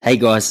Hey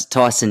guys,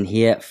 Tyson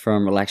here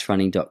from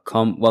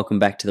relaxrunning.com. Welcome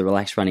back to the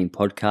Relax Running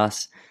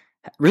podcast.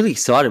 Really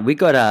excited. We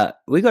got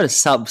a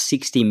sub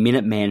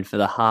 60-minute man for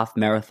the half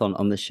marathon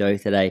on the show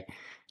today.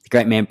 The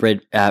great man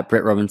Brett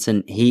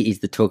Robinson. He is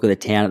the talk of the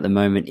town at the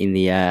moment in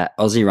the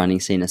Aussie running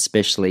scene,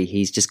 especially.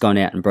 He's just gone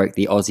out and broke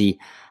the Aussie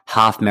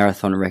half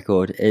marathon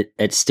record.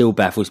 It still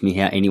baffles me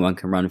how anyone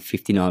can run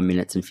 59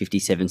 minutes and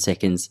 57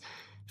 seconds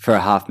for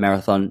a half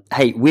marathon.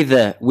 Hey, with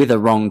a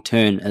wrong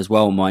turn as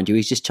well, mind you.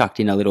 He's just chucked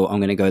in a little, I'm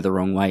going to go the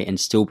wrong way and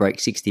still break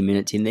 60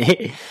 minutes in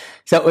there.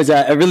 So it was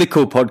a really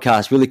cool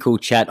podcast, really cool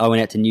chat. I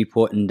went out to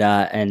Newport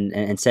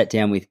and sat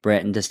down with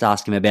Brett and just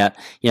asked him about,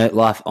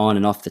 life on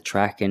and off the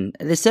track. And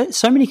there's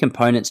so many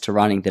components to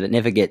running that it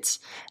never gets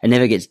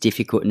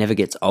difficult, it never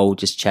gets old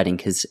just chatting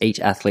because each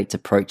athlete's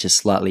approach is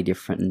slightly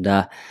different.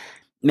 And,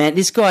 man,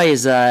 this guy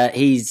is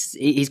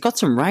he's got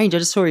some range. I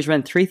just saw he's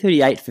ran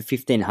 3:38 for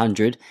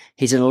 1500.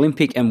 He's an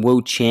Olympic and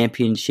World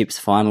Championships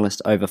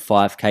finalist over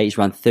 5K. He's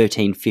run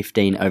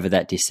 13:15 over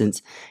that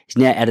distance. He's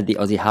now added the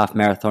Aussie half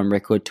marathon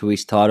record to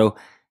his title,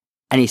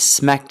 and he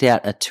smacked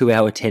out a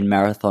 2-hour 10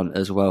 marathon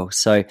as well.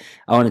 So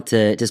I wanted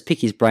to just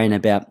pick his brain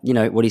about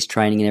what his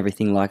training and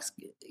everything like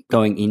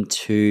going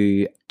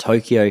into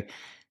Tokyo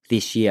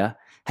this year.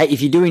 Hey,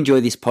 if you do enjoy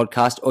this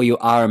podcast or you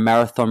are a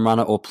marathon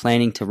runner or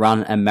planning to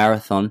run a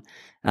marathon,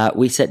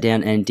 we sat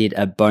down and did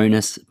a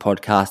bonus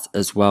podcast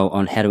as well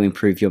on how to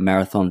improve your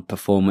marathon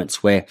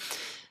performance, where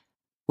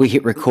we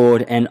hit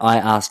record and I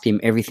asked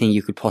him everything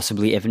you could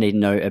possibly ever need to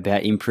know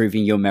about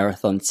improving your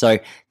marathon. So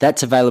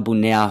that's available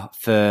now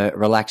for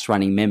Relax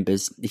Running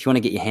members. If you want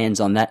to get your hands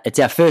on that, it's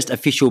our first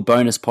official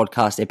bonus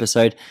podcast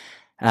episode.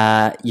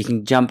 You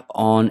can jump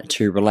on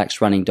to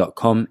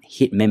relaxrunning.com,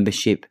 hit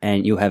membership,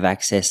 and you'll have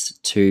access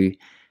to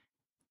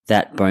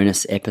that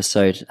bonus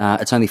episode.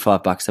 It's only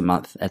 $5 a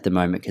month at the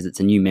moment because it's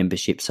a new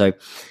membership. So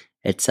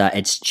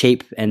it's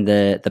cheap, and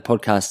the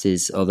podcast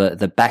is, or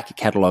the back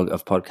catalogue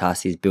of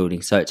podcasts is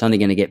building. So it's only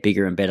going to get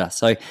bigger and better.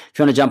 So if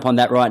you want to jump on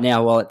that right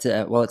now while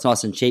it's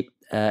nice and cheap,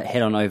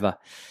 head on over.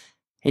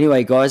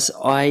 Anyway, guys,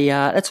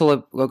 that's all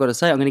I've got to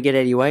say. I'm going to get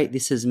out of your way.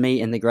 This is me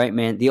and the great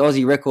man, the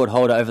Aussie record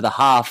holder over the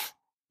half,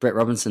 Brett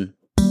Robinson.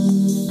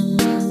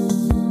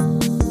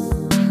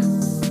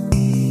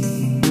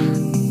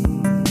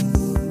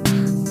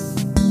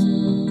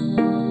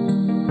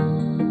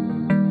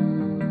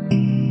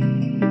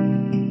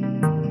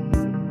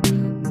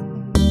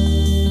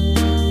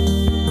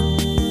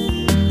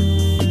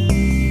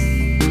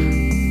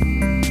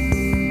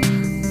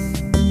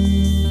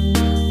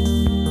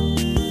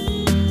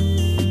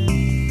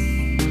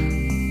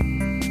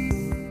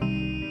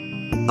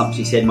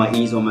 She said my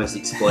ears almost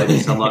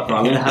exploded, so I'm like,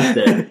 I'm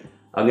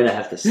gonna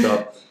have to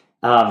stop.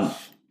 All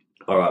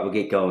right, we'll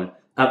get going.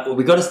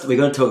 We got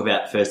to talk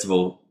about, first of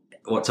all,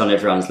 what's on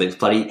everyone's lips.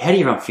 Bloody, how do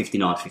you run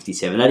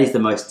 59:57? That is the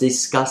most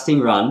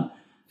disgusting run.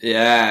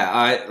 Yeah,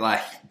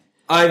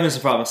 I even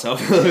surprised myself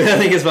a little bit, I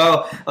think, as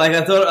well. Like,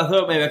 I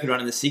thought maybe I could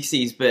run in the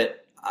 60s,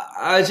 but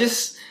I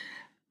just,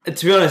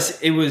 to be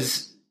honest, it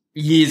was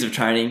years of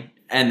training,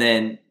 and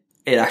then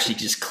it actually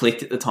just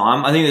clicked at the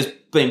time. I think there's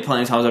been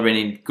plenty of times I've been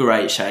in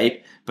great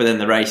shape, but then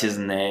the race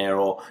isn't there,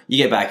 or you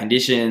get bad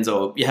conditions,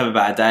 or you have a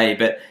bad day.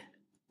 But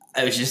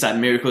it was just that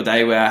miracle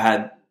day where I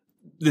had,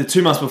 the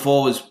 2 months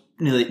before was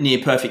near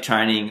perfect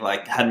training,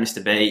 like hadn't missed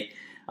a beat.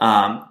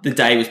 The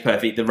day was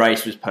perfect, the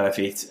race was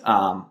perfect.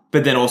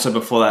 But then also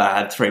before that, I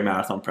had 3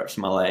 marathon preps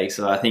in my legs.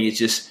 So I think it's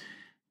just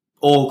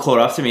all caught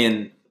up to me,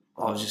 and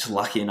I was just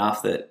lucky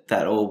enough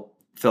that all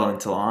fell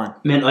into line.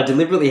 Man, I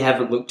deliberately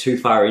haven't looked too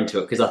far into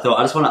it because I thought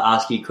I just want to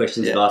ask you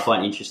questions that I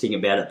find interesting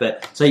about it.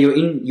 But so you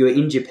were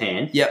in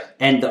Japan, yep.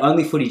 And the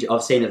only footage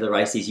I've seen of the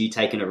race is you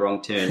taking a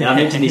wrong turn. And I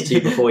mentioned this to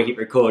you before we hit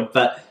record.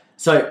 But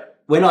so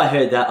when I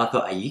heard that, I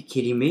thought, are you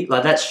kidding me?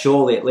 Like, that's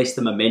surely at least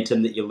the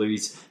momentum that you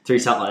lose through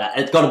something like that.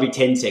 It's got to be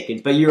 10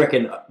 seconds. But you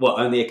reckon,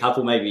 what, only a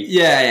couple maybe?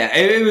 Yeah.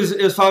 It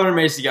was 500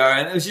 metres to go,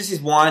 and it was just this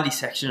windy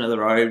section of the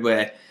road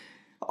where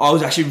I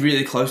was actually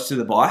really close to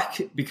the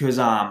bike because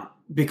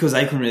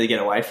they couldn't really get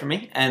away from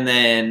me. And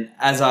then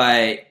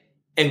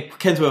it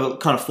came to a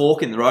kind of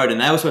fork in the road, and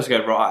they were supposed to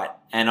go right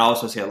and I was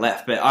supposed to go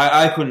left, but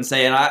I couldn't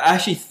see. And I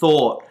actually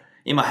thought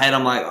in my head,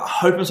 I'm like, I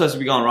hope I'm supposed to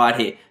be going right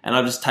here. And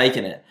I've just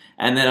taken it.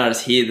 And then I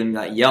just hear them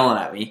like yelling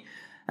at me.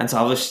 And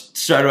so I just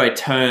straight away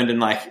turned and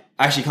like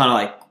actually kind of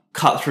like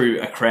cut through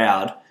a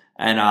crowd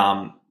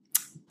and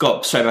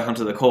got straight back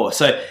onto the course.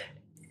 So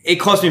it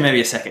cost me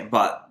maybe a second,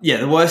 but yeah,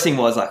 the worst thing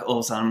was like all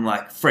of a sudden I'm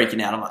like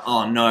freaking out. I'm like,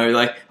 oh no,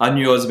 like I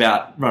knew I was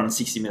about running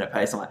 60-minute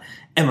pace. I'm like,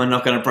 am I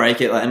not going to break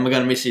it? Like, am I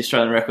going to miss the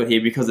Australian record here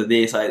because of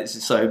this? Like, it's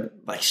just so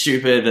like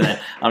stupid. And then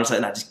I'm just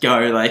like, no, just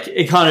go. Like,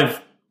 it kind of,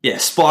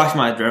 spiked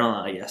my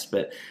adrenaline, I guess,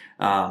 but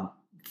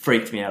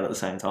freaked me out at the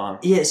same time.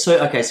 Yeah.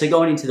 So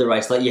going into the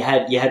race, like you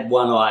had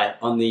one eye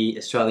on the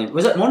Australian.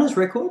 Was it Mona's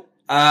record?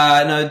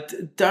 No,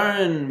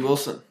 Darren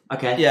Wilson.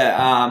 Okay.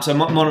 Yeah. So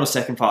Mona was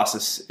second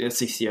fastest,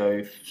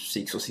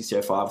 60.06 or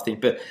 60.05, I think.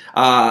 But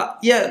to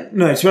be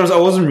honest, I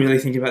wasn't really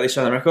thinking about the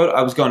Australian record.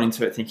 I was going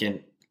into it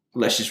thinking,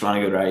 let's just run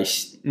a good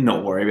race,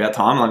 not worry about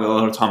time. Like a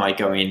lot of time I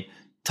go in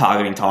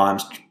targeting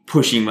times,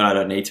 pushing when I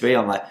don't need to be.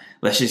 I'm like,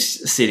 let's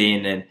just sit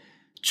in and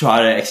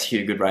try to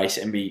execute a good race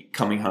and be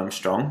coming home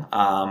strong.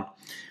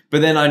 But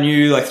then I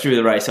knew like through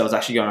the race I was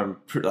actually going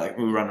we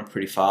were running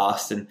pretty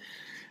fast, and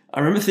I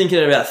remember thinking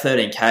at about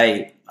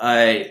 13k,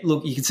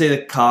 you could see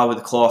the car with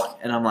the clock,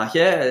 and I'm like,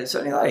 yeah, it's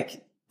only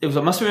like it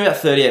must have been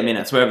about 38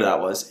 minutes, wherever that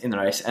was in the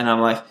race, and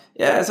I'm like,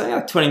 yeah, it's only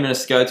like 20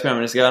 minutes to go, 20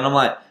 minutes to go, and I'm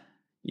like,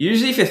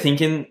 usually if you're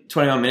thinking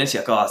 21 minutes,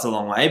 you're like, oh, it's a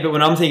long way, but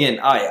when I'm thinking,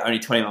 oh yeah, only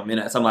 21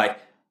 minutes, I'm like,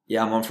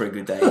 yeah, I'm on for a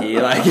good day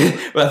here, like,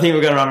 but I think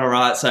we're going to run all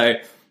right, so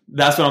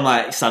that's when I'm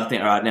like, starting to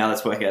think, all right, now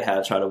let's work out how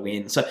to try to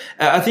win. So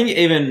I think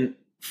even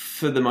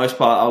for the most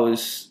part,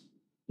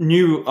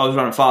 knew I was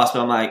running fast,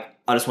 but I'm like,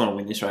 I just want to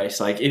win this race.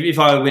 Like, if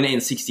I win it in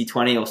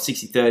 60-20 or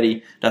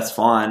 60-30, that's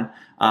fine.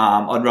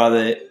 I'd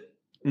rather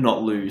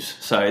not lose.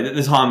 So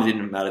the time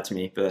didn't matter to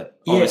me. But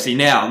obviously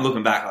now, I'm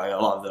looking back, like, I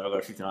love that I got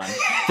a 59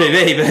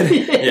 PB. But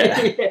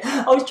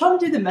yeah. I was trying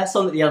to do the maths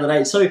on it the other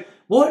day. So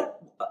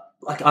what?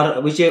 Like, I don't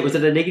know. Was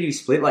it a negative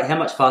split? Like, how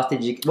much faster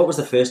did you? What was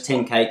the first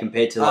 10k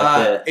compared to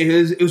like the?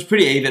 It was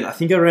pretty even. I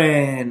think I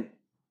ran.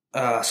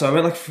 So I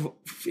went like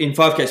in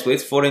 5k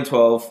splits,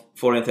 14-12,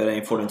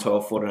 14-13,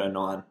 14-12,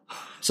 14-09.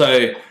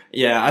 So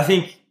yeah, I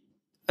think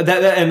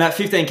that and that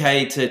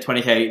 15k to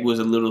 20k was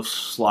a little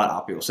slight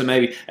uphill. So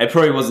maybe it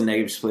probably was a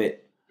negative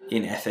split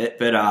in effort,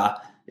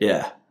 but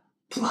yeah.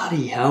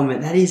 Bloody hell, man!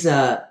 That is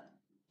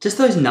just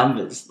those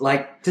numbers.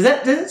 Like, does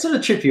that sort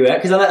of trip you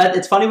out? Because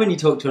it's funny when you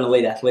talk to an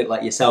elite athlete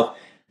like yourself.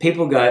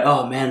 People go,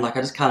 oh man, like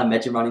I just can't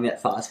imagine running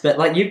that fast. But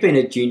like you've been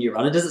a junior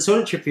runner, does it sort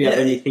of trip you out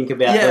when you think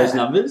about those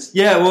numbers?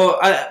 Yeah, well,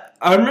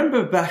 I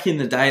remember back in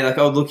the day, like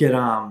I would look at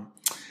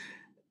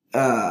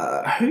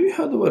who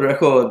held the world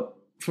record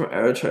from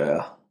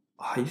Eritrea?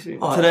 Oh, he used to be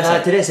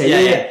Tedesse.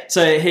 Yeah.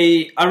 So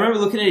I remember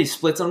looking at his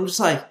splits, and I'm just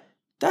like,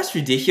 that's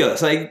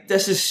ridiculous. Like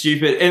that's just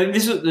stupid. And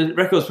the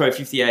record was probably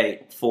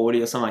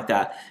 58-40 or something like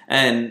that.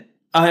 And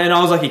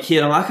I was like a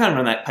kid. I'm like, I can't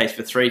run that pace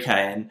for 3K,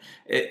 and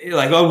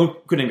I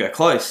couldn't go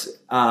close.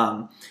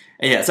 So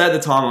at the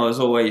time I was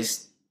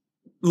always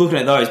looking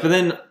at those. But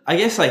then I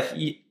guess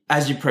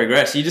as you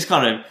progress, you just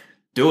kind of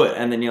do it,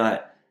 and then you're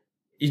like,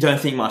 you don't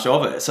think much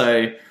of it.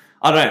 So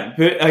I don't know.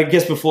 But I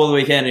guess before the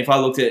weekend, if I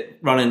looked at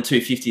running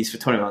 250s for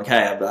 21k,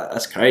 I'd be like,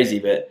 that's crazy.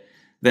 But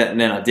then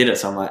I did it,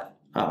 so I'm like,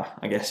 oh,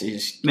 I guess you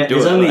just do it.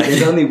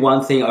 There's only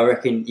one thing I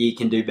reckon you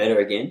can do better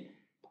again.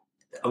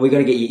 We got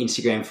to get your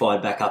Instagram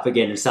fired back up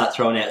again and start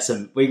throwing out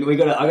some. I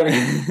got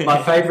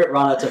my favourite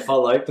runner to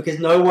follow, because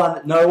no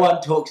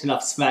one talks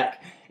enough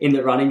smack in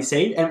the running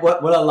scene. And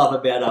what I love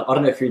about I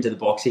don't know if you're into the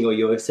boxing or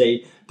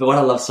UFC, but what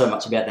I love so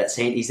much about that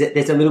scene is that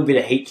there's a little bit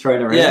of heat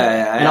thrown around.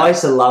 Yeah. And I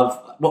used to love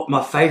what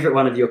my favourite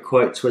one of your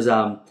quotes was.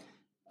 I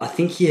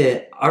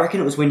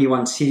reckon it was when you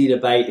won City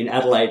Debate in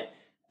Adelaide,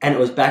 and it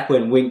was back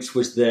when Winks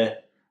was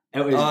the.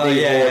 It was horse.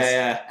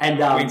 And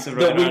Winks of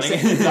running.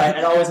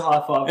 And I was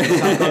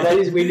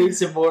high-fiving. We need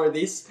some more of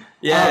this.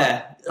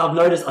 Yeah. I've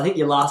noticed, I think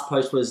your last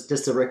post was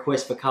just a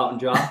request for Carlton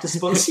Draft to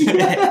sponsor you.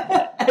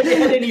 Have you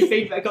had any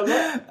feedback on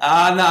that?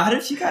 No, I had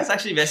a few guys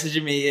actually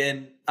messaging me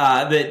and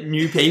that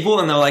knew people,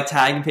 and they were like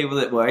tagging people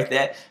that worked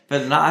there.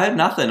 But no, I had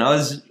nothing.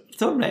 I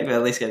thought maybe I'd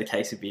at least get a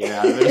case of beer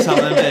out of it or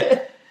something.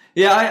 But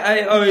yeah,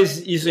 I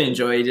always usually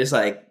enjoy just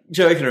like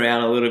joking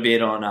around a little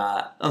bit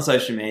on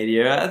social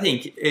media. I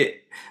think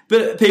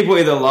but people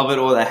either love it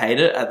or they hate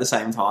it at the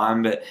same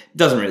time. But it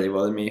doesn't really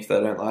bother me if they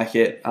don't like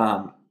it,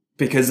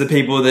 because the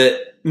people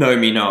that know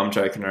me know I'm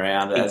joking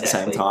around at the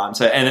same time.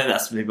 So, and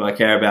that's the people I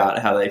care about,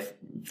 how they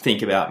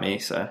think about me.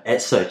 So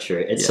it's so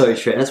true. It's so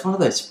true. And it's one of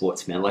those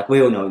sports, man. Like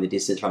we all know in the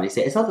distance running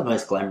scene, it's not the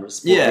most glamorous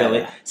sport,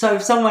 really. So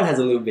if someone has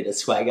a little bit of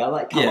swagger,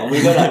 like come on,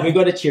 we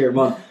got to cheer him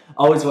on.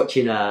 I was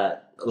watching I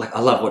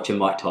love watching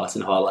Mike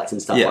Tyson highlights and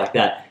stuff like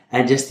that,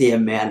 and just the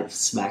amount of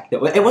smack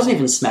that it wasn't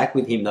even smack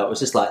with him though. It was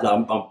just like,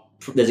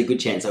 there's a good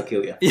chance I'll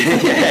kill you. Yeah,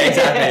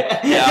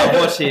 exactly. Yeah, I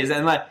watched his,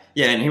 and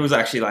and he was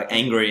actually like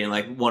angry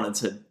and wanted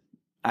to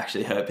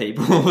actually hurt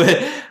people.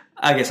 But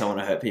I guess I want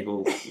to hurt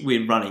people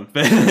with running.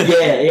 But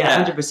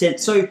 100%.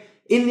 So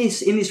in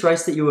this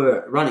race that you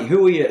were running,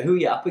 who were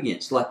you up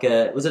against? Like,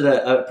 was it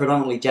a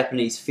predominantly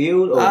Japanese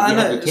field? Or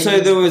no.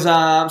 So there was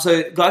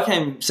so the guy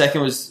came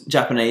second was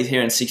Japanese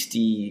here in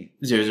 60.00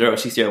 or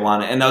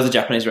 60.01, and that was a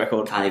Japanese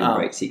record. Can't even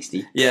break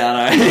 60. Yeah,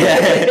 I know.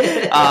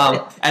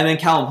 Yeah. And then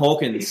Callum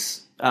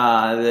Hawkins,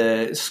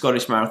 the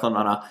Scottish marathon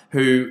runner,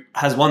 who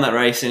has won that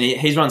race, and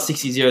he's run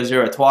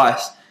 60.00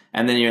 twice,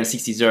 and then he ran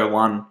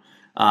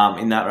 60.01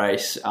 in that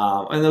race.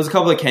 And there was a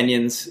couple of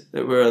Kenyans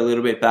that were a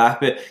little bit back,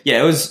 but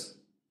yeah, it was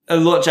a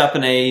lot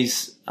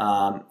Japanese,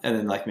 and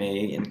then like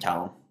me and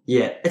Callum.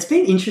 Yeah, it's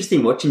been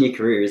interesting watching your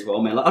career as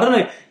well, man. Like, I don't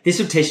know, this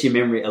will test your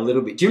memory a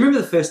little bit. Do you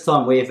remember the first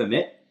time we ever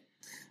met?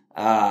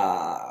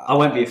 I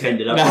won't be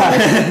offended.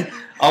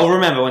 I'll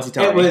remember once you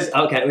tell me.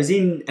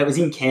 It was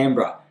in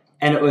Canberra.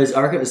 And I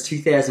reckon it was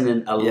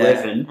 2011.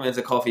 Yeah, there's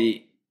a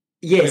coffee.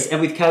 Yes,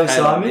 and with Caleb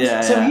Simons.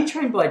 Yeah, so were you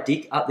trained by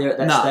Dick up there at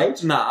that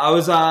stage? No, I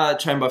was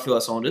trained by Philo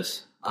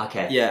Saunders.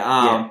 Okay.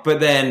 Yeah, but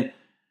then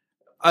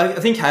I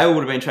think Hale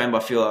would have been trained by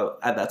Philo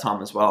at that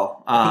time as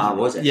well. I think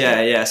he was, actually.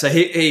 Yeah. So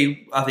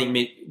he I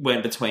think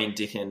went between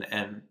Dick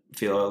and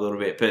Philo a little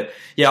bit, but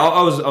yeah,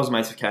 I was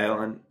mates with Kale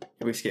and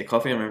we used to get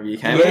coffee. I remember you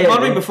came. It might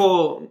have been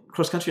before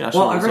cross country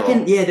nationals. Well, I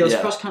reckon there was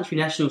cross country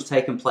nationals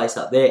taking place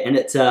up there, and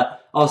it's I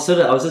was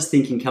just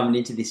thinking coming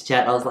into this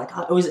chat, I was like,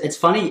 it's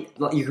funny,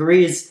 like your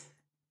careers.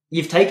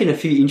 You've taken a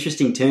few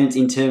interesting turns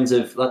in terms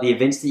of like the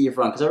events that you've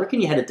run, because I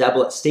reckon you had a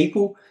dabble at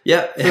steeple for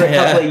a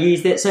couple of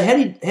years there. So how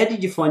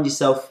did you find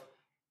yourself?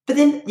 But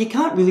then you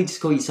can't really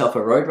just call yourself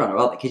a road runner,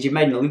 right? Because you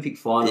made an Olympic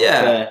final.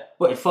 Yeah.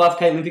 A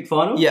 5K Olympic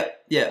final? Yeah.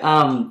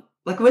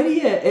 Like where do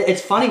you?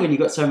 It's funny when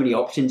you've got so many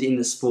options in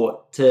the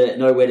sport to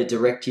know where to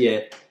direct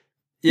your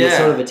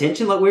sort of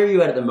attention. Like where are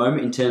you at the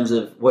moment in terms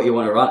of what you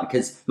want to run?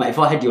 Because mate, if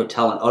I had your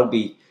talent, I'd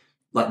be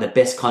like the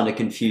best kind of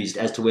confused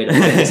as to where to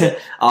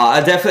focus.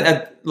 I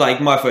definitely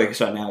like my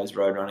focus right now is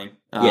road running.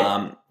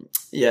 The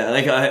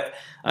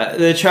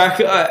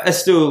track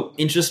still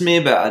interests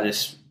me, but I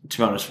just, to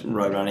be honest,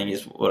 road running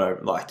is what I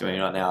like doing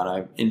right now, and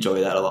I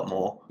enjoy that a lot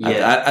more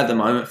at the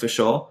moment for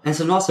sure. And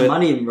some nicer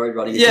money in road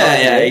running.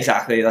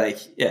 Exactly. Like,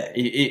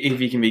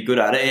 if you can be good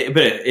at it,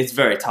 but it's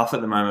very tough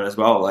at the moment as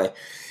well. Like,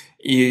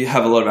 you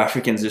have a lot of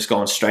Africans just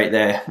going straight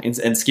there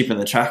and skipping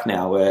the track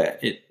now,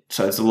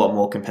 so it's a lot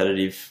more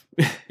competitive.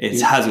 It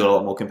has got a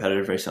lot more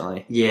competitive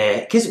recently. Yeah,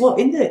 because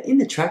in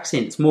the track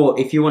scene, it's more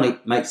if you want to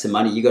make some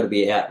money, you got to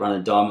be out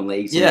running diamond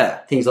leagues,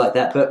 and things like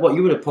that. But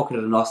you would have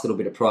pocketed a nice little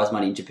bit of prize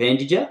money in Japan,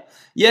 did you?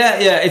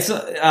 Yeah. It's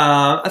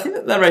I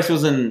think that race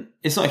wasn't.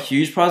 It's not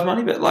huge prize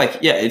money, but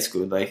it's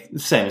good. Like the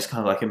same as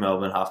kind of like a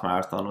Melbourne half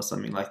marathon or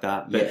something like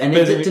that. But,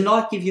 did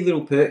Nike give you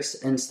little perks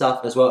and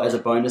stuff as well as a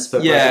bonus for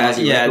breaking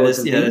Aussie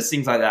records? There's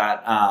things like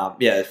that.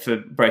 For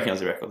breaking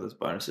Aussie records, there's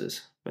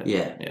bonuses. But,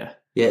 yeah.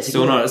 It's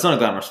not a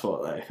glamorous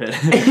sport though. But.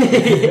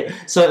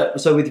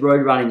 So with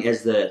road running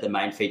as the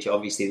main feature,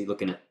 obviously you're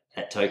looking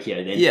at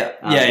Tokyo then.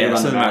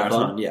 So the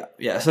marathon.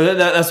 Yeah. So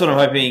that's what I'm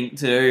hoping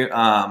to do.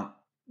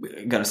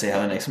 We're going to see how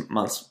the next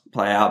months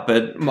play out,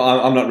 but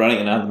I'm not running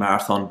another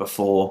marathon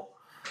before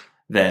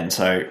then.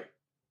 So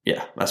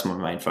yeah, that's my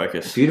main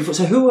focus. Beautiful.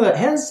 So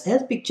how's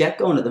Big Jack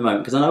going at the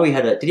moment? Because I know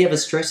did he have a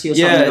stressy or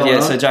something going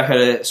on? So Jack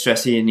had a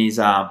stressy in his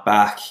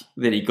back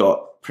that he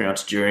got pretty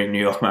much during New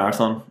York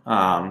Marathon.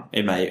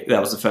 That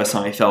was the first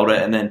time he felt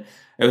it, and then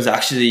it was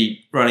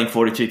actually running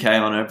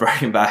 42k on a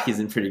broken back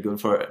isn't pretty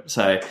good for it.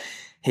 So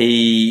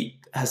he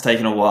has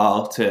taken a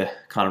while to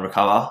kind of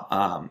recover,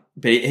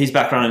 but he's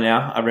back running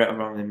now. I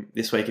run him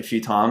this week a few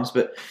times,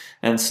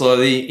 and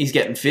slowly he's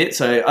getting fit.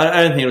 So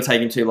I don't think it'll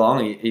take him too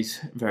long. He's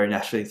very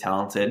naturally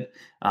talented.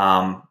 He's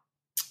now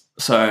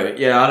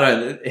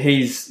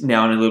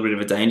in a little bit of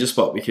a danger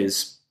spot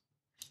because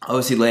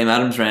obviously Liam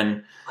Adams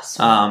ran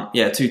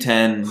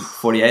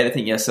 2:10:48 I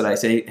think yesterday,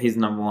 so he's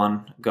the number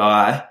one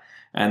guy,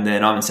 and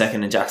then I'm in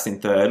second and Jack's in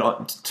third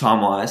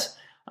time wise,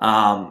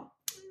 and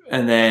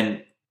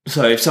then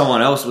so if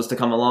someone else was to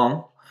come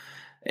along,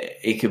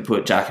 it could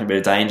put Jack in a bit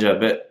of danger.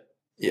 But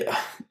yeah.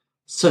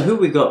 So who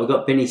we got? We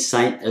got Benny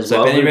Saint as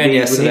well. Benny ran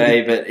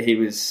yesterday, but he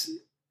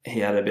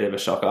had a bit of a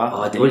shocker.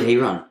 What did he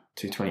run?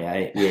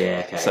 2:28.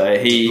 Yeah, okay. So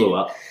he blew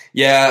up.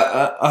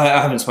 Yeah, I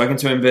haven't spoken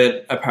to him,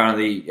 but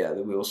apparently,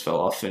 the wheels fell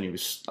off, and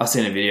I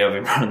seen a video of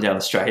him running down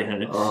the straight,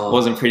 and it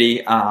wasn't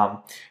pretty.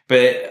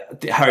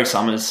 But Harry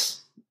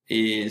Summers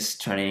is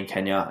training in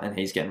Kenya, and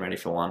he's getting ready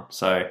for one.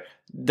 So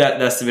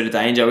that's a bit of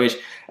danger. Which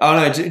I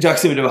don't know.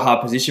 Jack's in a bit of a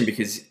hard position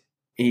because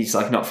he's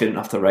like not fit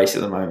enough to race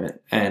at the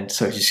moment, and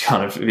so he's just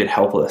kind of a bit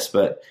helpless.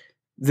 But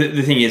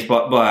the thing is,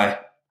 by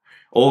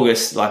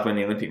August, like when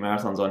the Olympic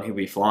marathon's on, he'll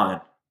be flying.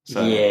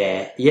 So.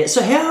 Yeah.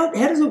 So how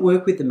does it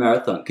work with the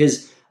marathon?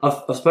 Because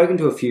I've spoken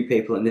to a few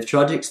people and they've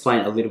tried to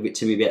explain a little bit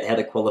to me about how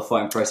the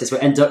qualifying process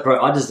works. And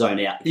bro, I just zone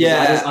out.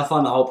 I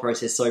find the whole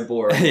process so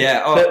boring. But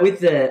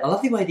I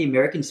love the way the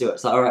Americans do it.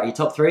 It's like, all right, you're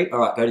top 3. All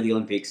right, go to the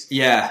Olympics.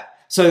 Yeah.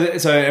 So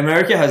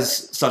America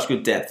has such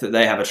good depth that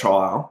they have a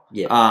trial.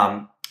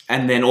 Yeah.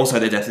 And then also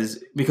their depth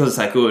is, because it's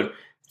that good,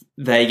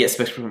 they get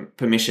special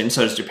permission,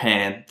 so does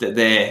Japan, that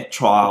their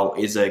trial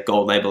is a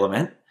gold label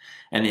event.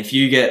 And if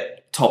you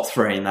get top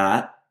 3 in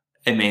that,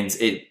 it means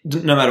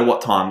no matter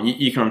what time,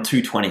 you can run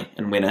 2:20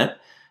 and win it.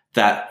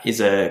 That is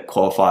a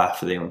qualifier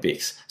for the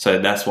Olympics. So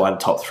that's why the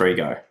top 3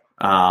 go.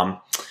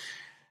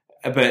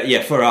 But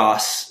yeah, for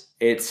us,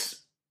 I guess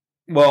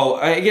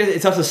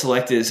it's up to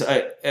selectors.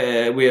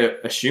 We're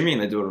assuming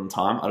they do it on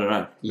time. I don't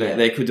know. Yeah.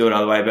 They could do it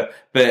either way,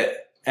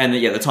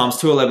 the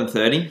time's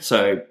 2:11:30.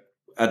 So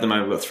at the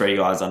moment, we've got 3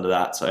 guys under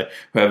that. So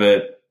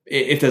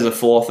if there's a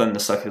 4th, then the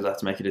selectors have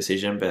to make a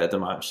decision. But at the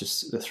moment, it's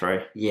just the 3.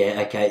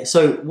 Yeah. Okay.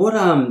 So what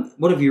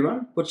have you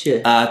run? What's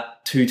your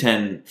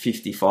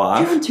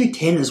 2:10:55? You run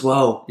 2:10 as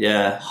well.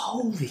 Yeah.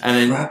 Holy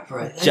and crap,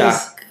 bro!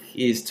 Jack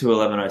is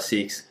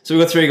 2:11:06. So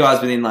we've got 3 guys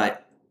within like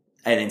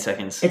 18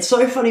 seconds. It's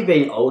so funny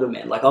being older,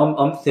 man. Like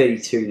I'm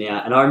 32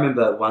 now, and I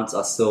remember once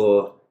I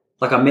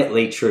met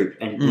Lee Troop,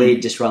 and Lee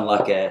just run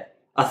like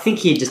I I think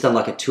he had just done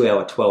like a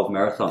 2-hour 12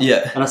 marathon.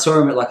 Yeah. And I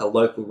saw him at like a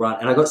local run,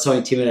 and I got so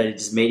intimidated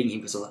just meeting him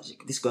because I was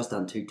like, this guy's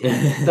done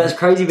 2:10. That's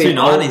crazy.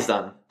 2:9 he's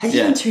done. Has he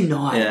done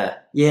 2:9? Yeah.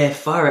 Yeah,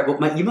 fire it. Well,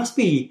 mate, you must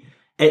be.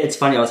 It's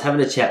funny. I was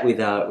having a chat with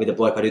a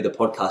bloke I do the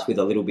podcast with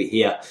a little bit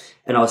here,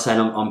 and I was saying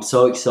I'm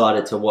so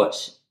excited to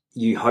watch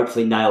you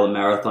hopefully nail a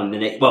marathon the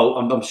next. Well,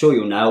 I'm sure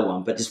you'll nail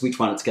one, but just which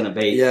one it's going to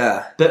be.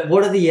 Yeah. But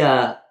what are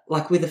the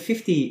like with a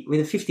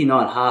 59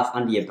 half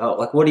under your belt?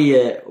 Like, what do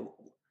you?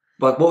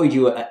 Like, what would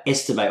you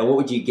estimate, or what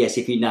would you guess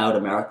if you nailed a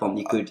marathon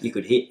you could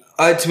hit?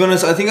 To be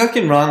honest, I think I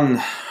could run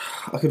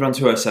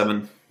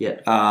 2:07.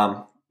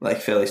 Yeah. Like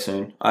fairly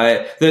soon.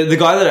 The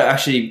guy that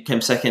actually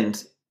came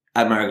second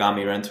at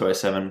Marugami ran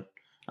 2:07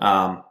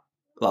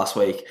 last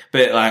week.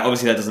 But like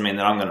obviously that doesn't mean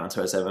that I'm going to run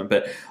 2:07.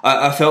 But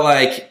I felt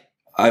like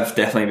I've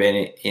definitely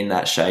been in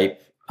that shape.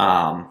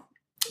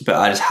 But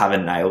I just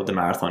haven't nailed the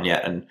marathon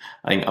yet, and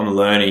I think I'm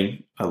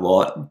learning a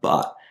lot.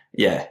 But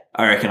yeah,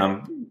 I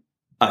reckon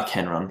I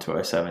can run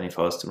 2:07 if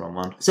I was to run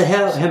one. So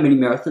how many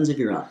marathons have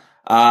you run?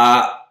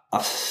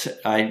 So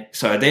I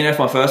DNF'd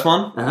my first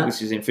one, which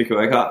was in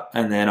Fukuoka,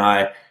 and then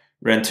I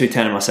ran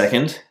 2:10 in my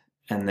second,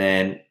 and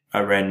then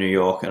I ran New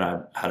York, and I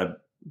had a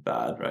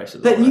bad race.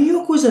 But New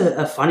York was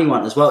a funny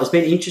one as well. It's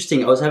been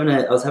interesting. I was having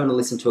to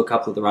listen to a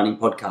couple of the running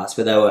podcasts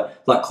where they were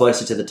like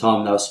closer to the time,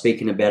 and they were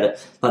speaking about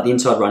it. Like the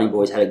Inside Running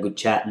Boys had a good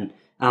chat, and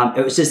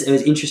it was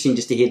interesting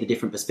just to hear the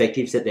different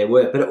perspectives that there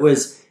were. But it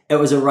was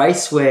a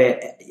race where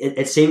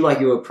it seemed like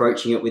you were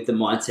approaching it with the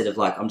mindset of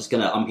like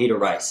I'm here to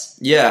race.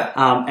 Yeah.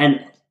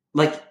 And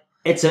like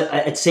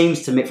it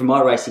seems to me from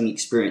my racing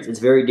experience, it's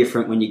very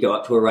different when you go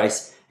up to a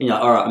race and you're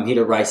like, all right, I'm here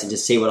to race and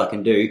just see what I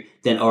can do.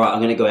 Then all right, I'm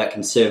going to go out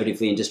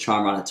conservatively and just try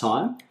and run a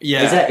time.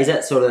 Yeah. Is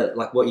that sort of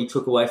like what you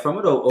took away from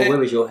it, or where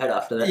was your head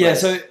after that? Yeah.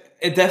 Race? So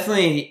it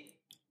definitely.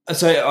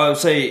 So I would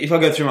say if I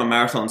go through my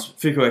marathons,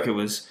 Fukuoka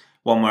was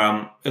one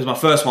where it was my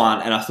first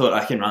one, and I thought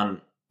I can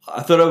run.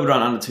 I thought I would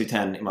run under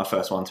 2:10 in my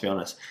first one, to be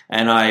honest.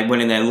 And I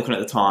went in there looking at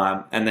the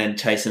time and then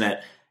chasing it,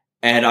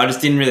 and I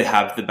just didn't really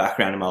have the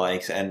background in my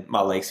legs, and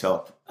my legs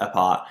fell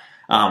apart.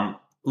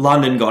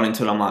 London got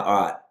into it. I'm like,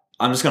 all right,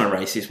 I'm just going to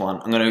race this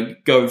one. I'm going to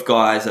go with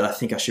guys that I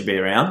think I should be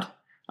around,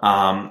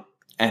 and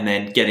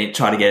then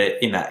try to get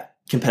it in that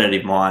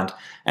competitive mind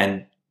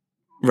and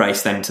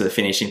race them to the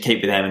finish and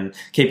keep them and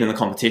keep in the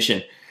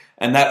competition.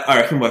 And that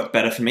I reckon worked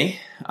better for me.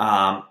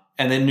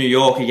 And then New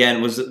York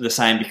again was the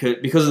same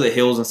because of the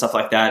hills and stuff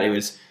like that. It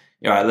was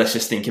all right. Let's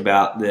just think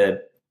about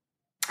the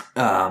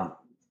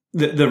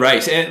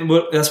race, and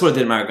that's what I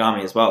did at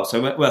Marugami as well.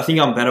 So I think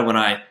I'm better when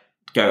I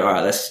go, all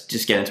right, let's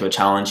just get into a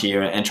challenge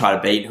here and try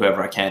to beat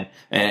whoever I can.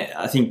 And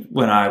I think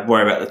when I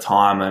worry about the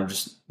time, I'm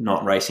just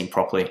not racing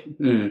properly.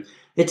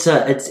 It's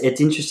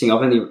interesting.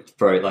 I've only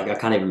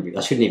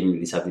I shouldn't even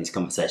really have this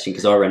conversation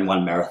because I ran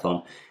one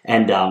marathon,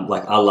 and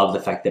I love the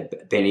fact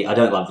that Benny. I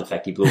don't love the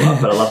fact he blew up,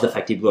 but I love the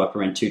fact he blew up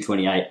around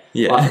 2:28.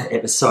 Yeah,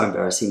 it was so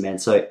embarrassing, man.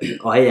 So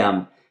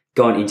I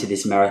going into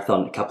this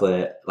marathon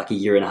a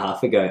year and a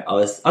half ago.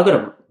 I got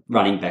a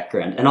running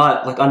background, and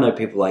I know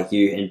people like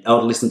you, and I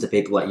would listen to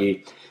people like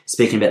you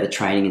speaking about the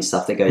training and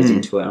stuff that goes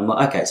into it. And I'm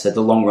like, okay, so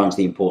the long run's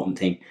the important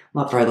thing.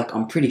 I'm like, bro,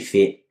 I'm pretty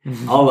fit.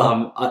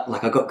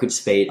 I got good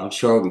speed. I'm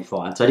sure I'll be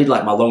fine. So I did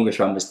my longest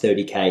run was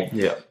 30K.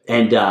 Yeah.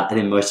 And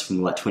then most of them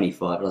were like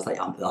 25. And I was like,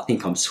 I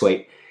think I'm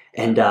sweet.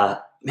 And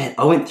man,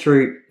 we went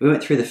through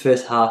the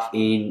first half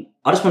I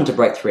just wanted to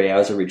break 3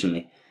 hours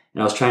originally.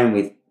 And I was training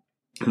with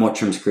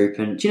Mottram's group.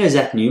 And do you know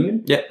Zach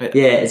Newman?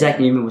 Yeah, Zach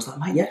Newman was like,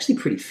 mate, you're actually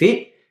pretty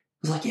fit.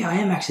 I was like, yeah, I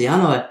am actually,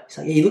 aren't I? He's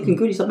like, yeah, you're looking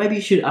good. He's like, maybe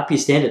you should up your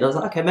standard. I was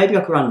like, okay, maybe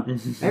I could run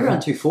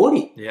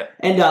 240. Yeah.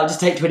 And just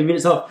take 20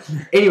 minutes off.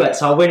 Anyway,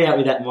 so I went out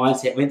with that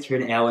mindset, went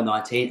through an hour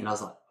 19, and I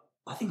was like,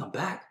 I think I'm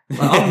back.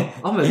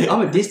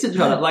 I'm a distance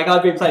runner.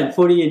 I've been playing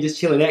footy and just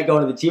chilling out,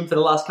 going to the gym for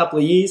the last couple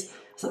of years.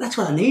 So that's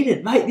what I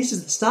needed, mate. This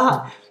is the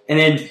start. And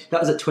then that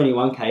was at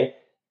 21K.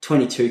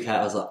 22K,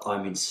 I was like,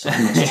 I'm in so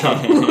much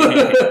trouble.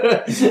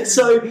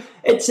 So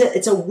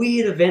it's a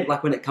weird event,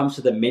 when it comes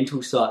to the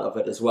mental side of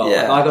it as well.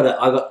 Yeah. I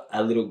got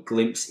a little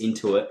glimpse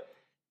into it,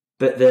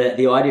 but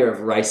the idea of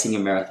racing a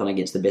marathon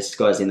against the best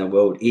guys in the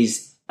world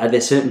are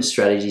there certain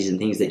strategies and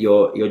things that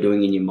you're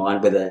doing in your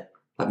mind, whether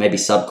maybe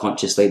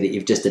subconsciously that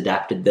you've just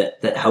adapted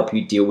that help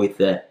you deal with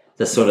the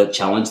sort of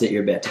challenge that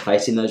you're about to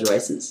face in those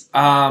races?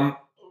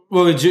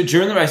 Well,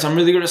 during the race, I'm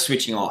really good at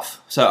switching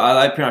off. So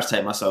I pretty much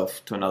take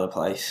myself to another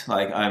place.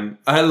 London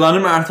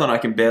Marathon, I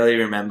can barely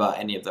remember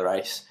any of the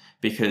race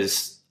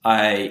because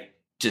I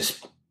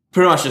just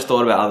pretty much just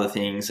thought about other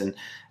things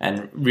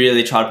and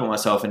really tried to put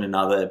myself in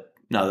another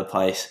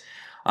place.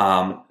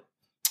 So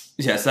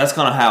that's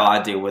kind of how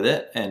I deal with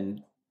it.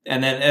 And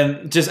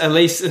then just at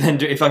least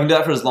if I can do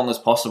that for as long as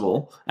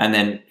possible, and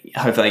then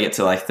hopefully I get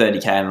to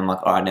 30K and I'm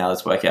like, all right, now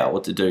let's work out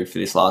what to do for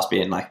this last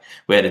bit and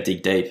where to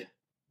dig deep.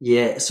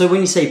 Yeah. So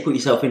when you say put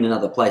yourself in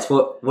another place,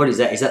 what is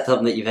that? Is that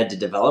something that you've had to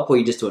develop, or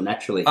you just do it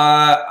naturally?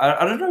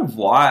 I don't know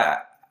why.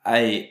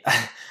 I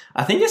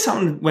think it's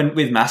something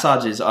with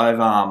massages. I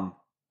remember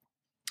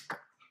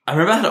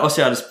I had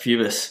osteitis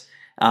pubis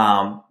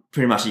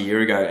pretty much a year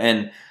ago,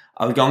 and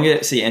I would go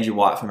and see Andrew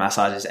White for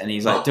massages, and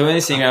he's like doing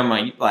this thing around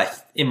my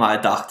in my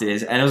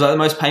adductors, and it was like the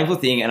most painful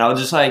thing. And I was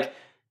just like,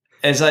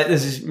 it's like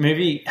there's this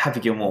movie Happy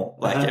Gilmore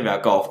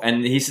about golf,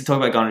 and he used to talk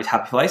about going to his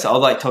happy place. I would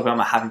like talk about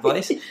my happy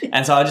place,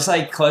 and so I just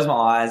like close my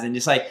eyes and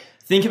just like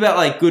think about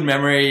like good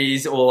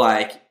memories or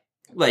like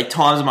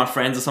times with my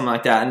friends or something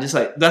like that, and just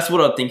like that's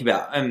what I'd think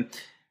about, and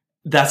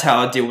that's how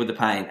I deal with the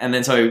pain. And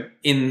then so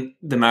in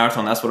the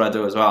marathon, that's what I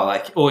do as well.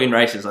 Like, or in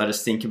races, I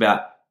just think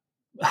about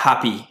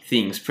happy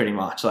things pretty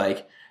much.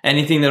 Like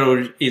anything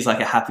that is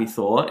like a happy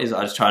thought is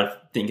I just try to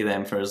think of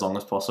them for as long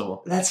as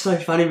possible. That's so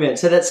funny, man.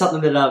 So that's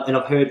something that and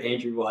I've heard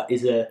Andrew White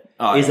is a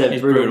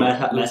brutal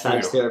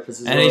massage therapist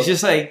as well. And he's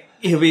just like,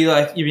 he'll be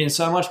like, you'll be in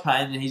so much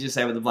pain, and he's just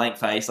there with a blank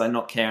face, like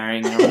not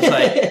caring. And I'm just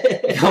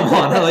like, come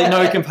on, like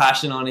no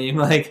compassion on him,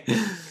 like.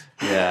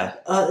 Yeah,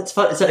 it's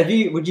fun. So,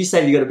 would you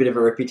say you got a bit of a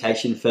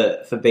reputation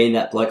for being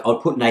that bloke?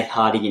 I'd put Nate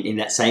Harding in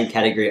that same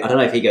category. I don't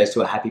know if he goes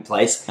to a happy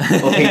place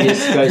or if he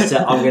just goes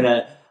to. I'm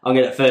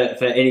gonna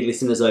for any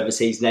listeners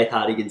overseas. Nate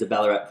Hardigan's a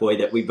Ballarat boy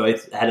that we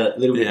both had a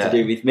little bit to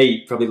do with.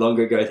 Me probably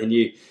longer ago than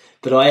you,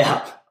 but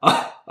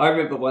I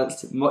remember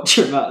once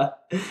Mottram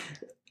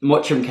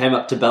came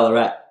up to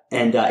Ballarat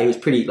and he was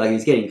pretty he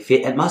was getting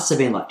fit. It must have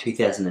been like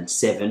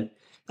 2007.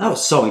 I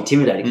was so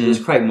intimidating because it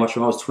was Craig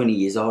Mottram. I was 20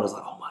 years old. I was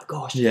like, oh my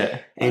gosh. Yeah.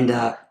 And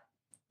I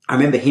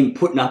remember him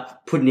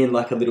putting in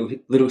like a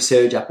little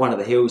surge up one of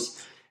the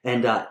hills.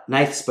 And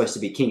Nate's supposed to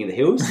be king of the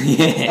hills.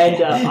 Yeah.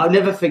 And I'll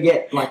never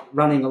forget like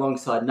running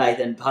alongside Nate,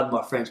 and pardon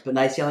my French, but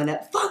Nate's yelling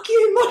out, "Fuck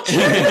you,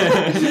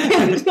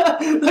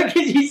 Mottram!" Like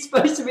he's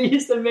supposed to be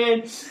just a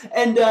man.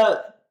 And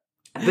but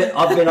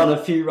I've been on a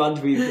few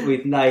runs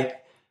with Nate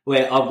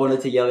where I've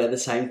wanted to yell out the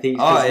same thing.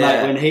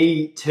 Mate, when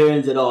he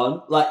turns it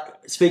on, like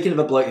speaking of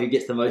a bloke who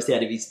gets the most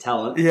out of his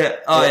talent,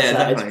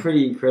 it's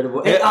pretty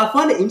incredible. And I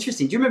find it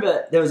interesting. Do you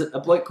remember there was a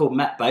bloke called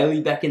Matt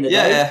Bailey back in the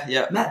day?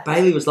 Yeah. Matt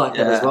Bailey was like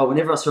that as well.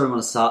 Whenever I saw him on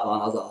a start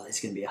line, I was like, "Oh, this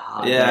is going to be a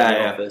hard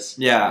office."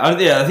 I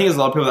think there's a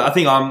lot of people. I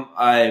think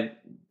I'm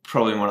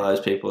probably one of those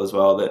people as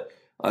well that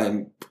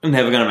I'm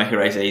never going to make a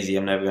race easy.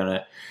 I'm never going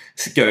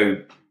to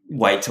go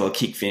wait till a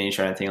kick finish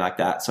or anything like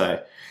that.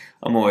 So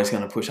I'm always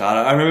going to push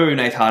harder. I remember with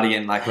Nate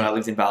Hardigan, like when I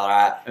lived in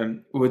Ballarat,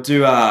 we would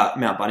do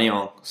Mount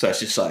Buninyong. So it's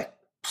just like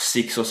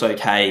 6 or so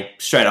K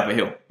straight up a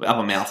hill, up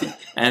a mountain.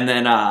 And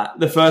then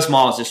the first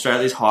mile is just straight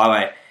up this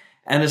highway.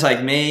 And it's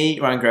like me,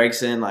 Ryan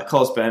Gregson, like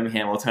Coles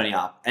Birmingham all turning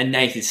up. And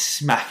Nate is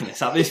smacking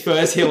us up this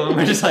first hill. And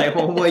we're just like,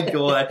 oh my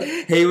God.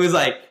 He's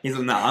like,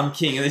 no, I'm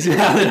king of this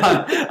mountain.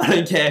 I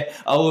don't care.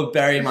 I will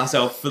bury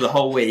myself for the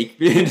whole week.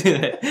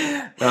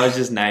 That was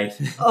just Nate.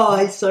 Oh,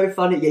 he's so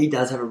funny. Yeah, he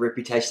does have a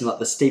reputation. Like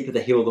the steeper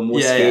the hill, the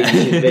more scared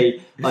you should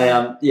be.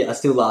 I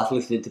still laugh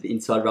listening to the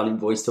Inside Running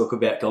boys talk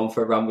about going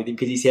for a run with him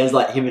because he sounds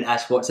like him and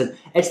Ash Watson.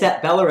 It's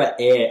that Ballarat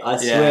air. I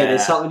swear,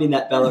 there's something in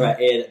that Ballarat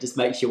air that just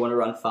makes you want to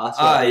run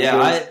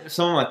faster.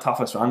 Some of my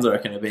toughest runs, I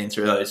reckon, have been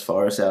through those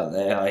forests out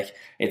there. Like,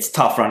 it's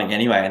tough running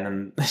anyway, and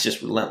then it's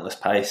just relentless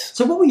pace.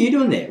 So what were you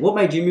doing there? What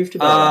made you move to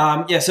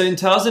Ballarat? So in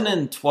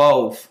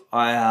 2012,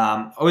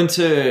 I went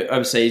to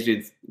overseas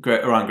with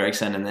Ryan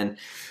Gregson, and then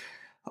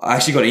I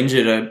actually got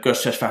injured. I got a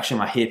stress fracture in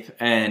my hip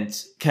and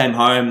came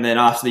home. And then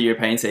after the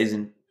European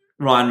season,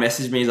 Ryan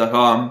messaged me. He's like, "Oh,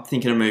 I'm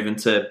thinking of moving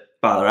to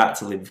Ballarat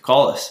to live with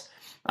Collis.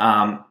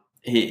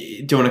 Do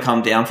you want to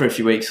come down for a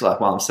few weeks, like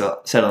while I'm still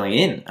settling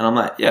in?" And I'm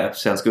like, "Yeah,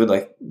 sounds good.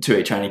 Like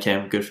 2-week training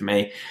camp, good for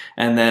me."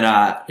 And then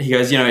he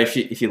goes,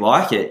 "If you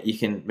like it, you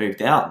can move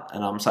down."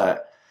 And I'm like,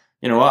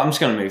 "You know what? I'm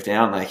just going to move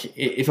down. Like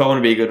if I want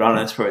to be a good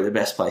runner, it's probably the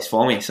best place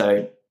for me."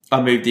 So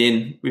I moved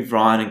in with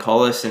Ryan and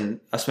Collis,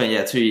 and I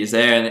spent 2 years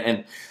there.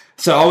 And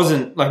so I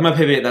wasn't like my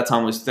PB at that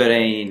time was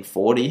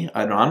 13:40.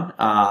 I'd run,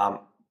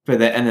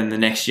 and then the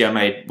next year I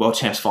made World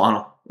Champs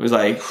final. It was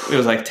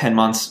like 10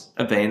 months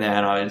of being there,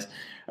 and I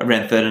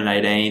ran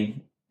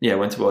 13:18. Yeah,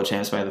 went to World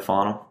Champs, made the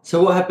final.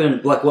 So what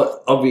happened? Like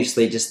what?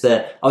 Obviously,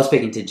 I was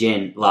speaking to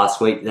Jen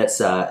last week. That's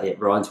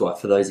Ryan's wife.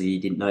 For those of you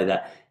who didn't know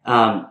that,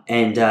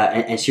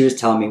 and she was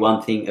telling me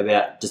one thing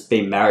about just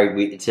being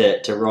married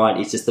to Ryan.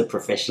 It's just the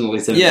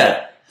professionalism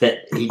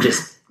that he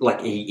just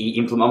he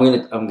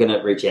implement. I'm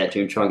gonna reach out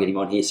to him, try and get him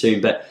on here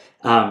soon. But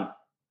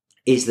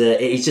he's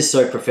just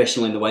so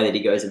professional in the way that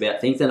he goes about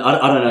things. And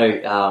I don't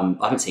know.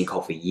 I haven't seen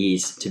Cole for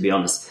years, to be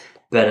honest.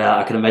 But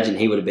I can imagine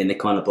he would have been the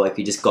kind of bloke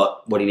who just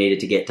got what he needed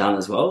to get done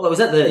as well. Was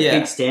that the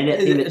big standout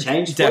thing that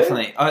changed?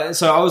 Definitely.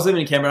 So I was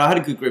living in Canberra. I had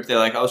a good group there.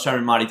 Like I was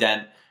training with Marty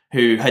Dent,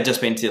 who had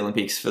just been to the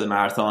Olympics for the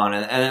marathon,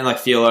 and then like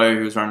Philo,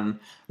 who was running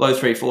low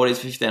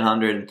 340s,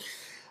 1500.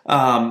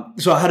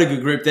 So I had a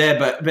good group there,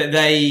 but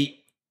they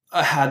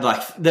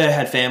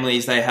had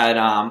families, they had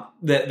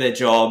their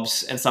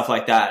jobs and stuff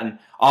like that, and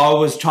I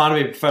was trying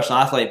to be a professional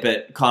athlete,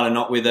 but kind of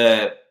not with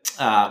a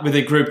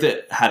group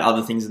that had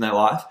other things in their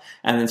life.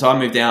 And then so I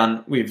moved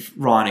down with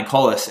Ryan and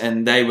Collis,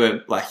 and they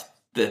were like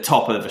the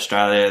top of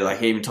Australia,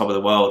 like even top of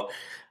the world.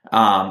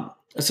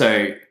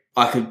 So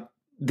I could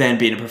then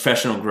be in a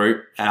professional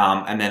group,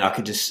 and then I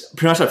could just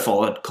pretty much I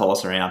followed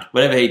Collis around.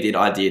 Whatever he did,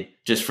 I did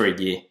just for a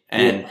year.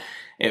 And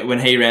when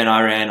he ran,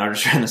 I ran. I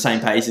just ran the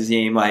same pace as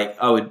him. Like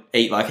I would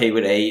eat like he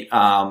would eat.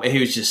 He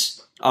was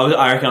just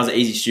I reckon I was an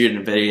easy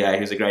student, but yeah,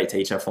 he was a great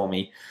teacher for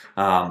me.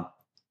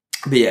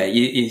 But yeah,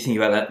 you think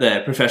about that,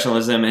 the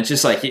professionalism. It's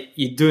just like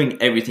you're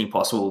doing everything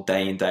possible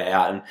day in, day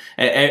out, and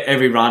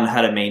every run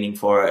had a meaning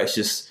for it. It's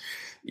just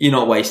you're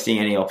not wasting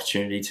any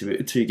opportunity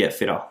to get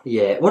fitter.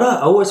 Yeah, what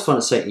I always find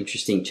it so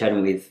interesting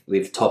chatting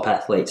with top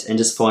athletes and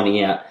just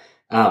finding out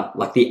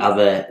like the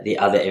other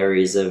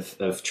areas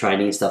of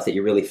training and stuff that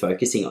you're really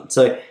focusing on.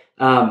 So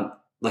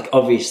like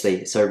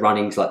obviously, so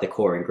running's like the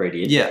core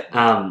ingredient.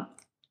 Yeah.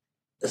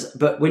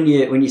 But when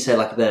you say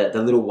like the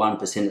little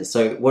 1%,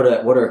 so what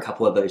are a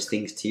couple of those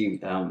things to you?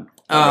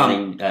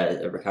 Running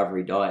a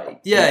recovery diet.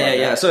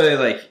 Yeah. So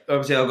like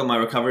obviously I've got my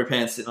recovery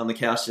pants sitting on the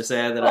couch just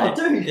there.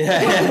 Dude.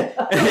 Yeah.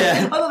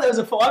 I thought that was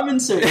a fireman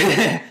suit.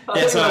 I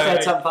think I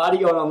had some party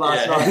going on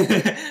last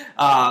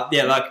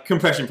night. Like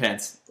compression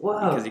pants.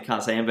 Wow. Because you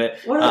can't see them, but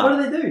what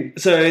do they do?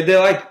 So they're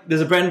like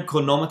there's a brand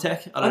called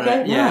Normatec. I don't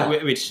know. Yeah,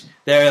 wow. Which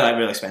they're like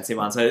really expensive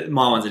ones. So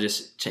my ones are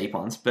just cheap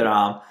ones,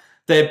 but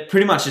they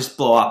pretty much just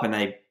blow up and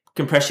they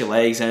compress your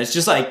legs, and it's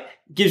just like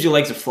gives your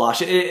legs a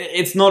flush.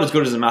 It's not as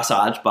good as a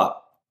massage,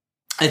 but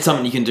it's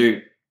something you can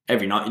do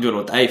every night. You do it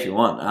all day if you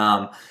want,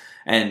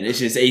 and it's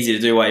just easy to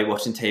do while you're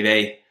watching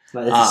TV.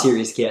 Mate, that's a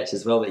serious couch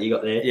as well that you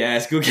got there. Yeah,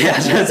 it's a good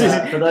couch.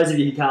 For those of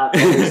you who can't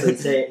obviously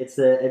see it,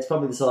 it's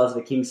probably the size of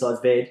a king size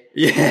bed.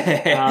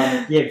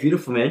 Yeah,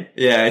 beautiful, man.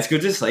 Yeah, it's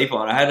good to sleep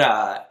on. I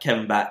had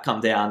Kevin Batt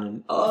come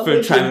down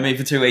and train with me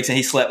for 2 weeks, and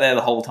he slept there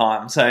the whole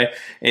time. So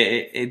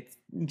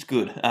it's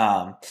good.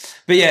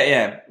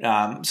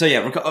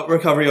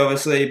 Recovery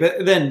obviously,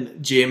 but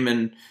then gym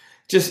and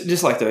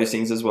just like those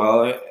things as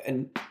well.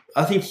 And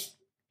I think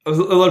a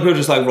lot of people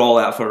just like roll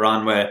out for a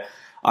run where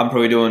I'm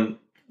probably doing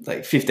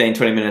like 15,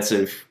 20 minutes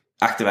of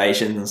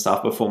activations and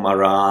stuff before my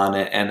run,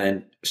 and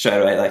then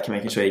straight away like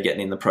making sure you're getting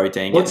in the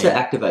protein. What's the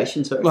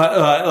activation? Sorry?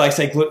 Like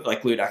say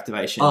glute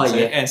activation,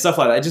 and stuff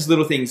like that. Just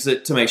little things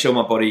to make sure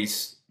my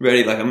body's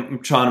ready. Like I'm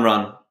trying to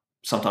run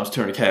sometimes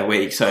 200k a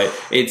week, so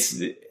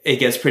it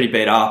gets pretty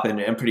beat up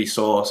and pretty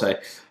sore. So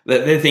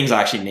they're things I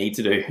actually need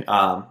to do.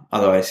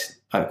 Otherwise,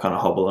 I kind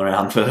of hobble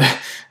around for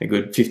a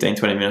good 15,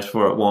 20 minutes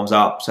before it warms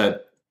up. So,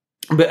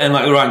 and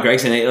like Ryan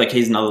Gregson, like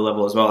he's another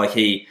level as well. Like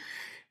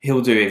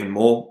he'll do even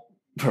more,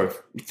 probably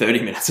 30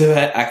 minutes of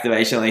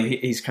activation. Like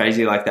he's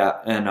crazy like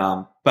that. And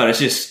but it's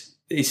just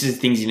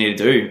things you need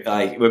to do.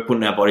 Like we're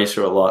putting our bodies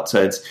through a lot,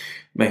 so it's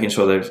making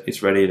sure that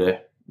it's ready to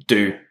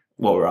do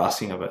what we're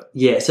asking of it.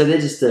 Yeah, so they're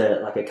just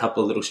like a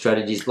couple of little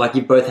strategies. Like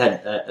you've both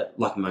had,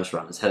 like most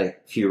runners, had a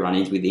few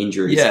run-ins with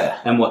injuries. Yeah.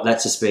 And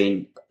that's just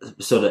been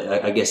sort of,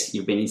 I guess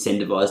you've been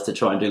incentivized to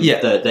try and do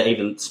the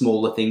even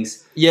smaller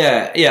things.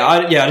 I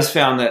just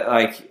found that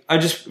like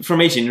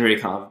from each injury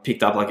kind of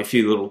picked up like a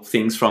few little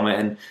things from it,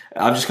 and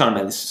I've just kind of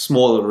made this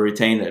small little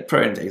routine that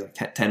probably takes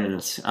like 10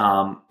 minutes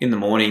in the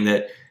morning,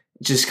 that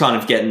just kind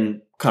of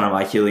getting kind of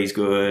my Achilles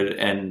good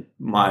and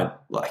my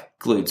like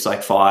glutes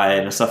like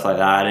fired and stuff like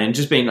that, and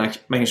just being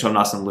like making sure I'm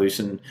nice and loose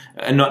and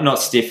not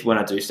stiff when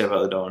I do step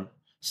out the door and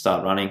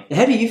start running.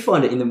 How do you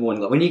find it in the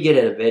morning? Like when you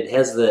get out of bed,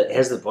 how's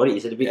the body?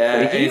 Is it a bit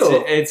creaky?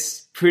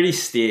 It's pretty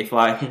stiff.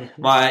 Like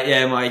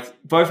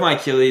both my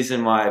Achilles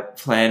and my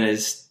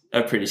planters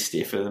are pretty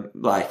stiff.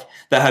 Like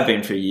they have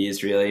been for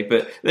years really,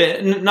 but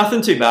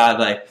nothing too bad.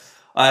 Like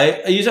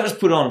I usually just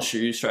put on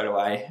shoes straight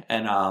away,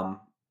 and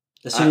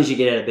as soon as you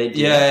get out of bed.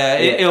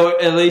 It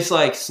at least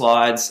like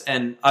slides,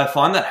 and I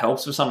find that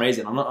helps for some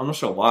reason. I'm not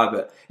sure why,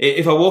 but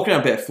if I walk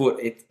around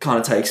barefoot, it kind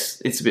of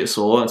it's a bit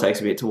sore and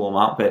takes a bit to warm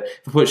up. But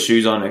if I put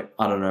shoes on,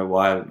 I don't know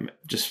why, it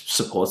just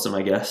supports them,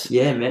 I guess.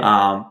 Yeah, man.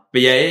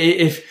 But yeah,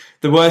 if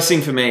the worst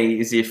thing for me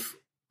is if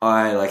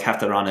I like have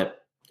to run it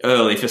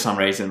early for some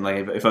reason,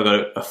 like if I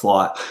got a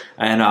flight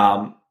and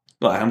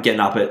like I'm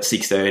getting up at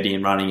 6:30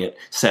 and running at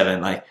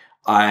 7, like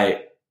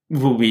I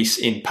will be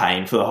in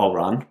pain for the whole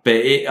run.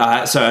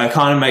 But so I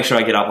kind of make sure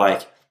I get up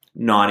like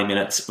 90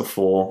 minutes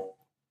before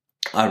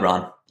I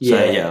run.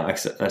 Yeah.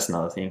 So that's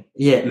another thing.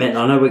 Yeah, man,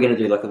 I know we're going to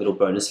do like a little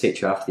bonus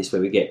feature after this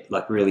where we get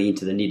like really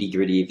into the nitty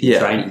gritty of your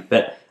training,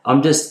 but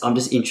I'm just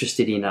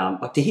interested in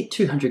like to hit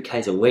 200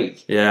 Ks a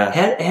week. Yeah.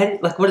 How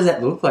like what does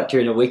that look like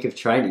during a week of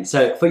training?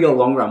 So for your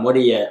long run, what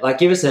do you like?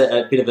 Give us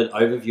a bit of an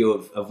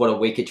overview of what a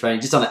week of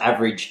training, just on an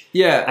average.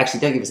 Yeah. Actually,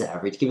 don't give us an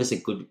average. Give us a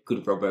good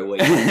Robbo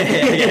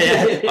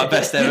week. My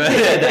best ever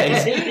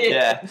days.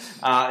 Yeah.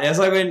 It's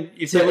like when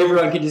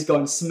everyone can just go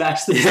and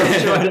smash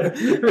themselves trying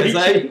to. It's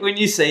like when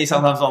you see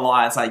sometimes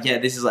online, it's like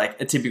this is like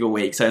a typical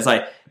week. So it's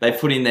like they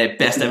put in their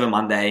best ever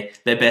Monday,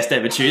 their best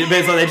ever Tuesday. But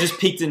it's like they just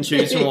picked and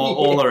choose from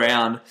all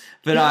around.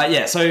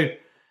 But so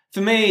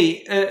for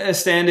me, a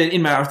standard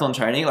in marathon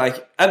training,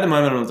 like at the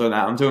moment I'm doing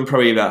that, I'm doing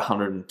probably about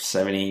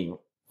 170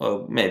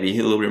 or maybe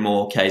a little bit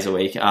more Ks a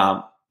week.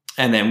 And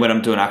then when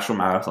I'm doing actual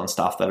marathon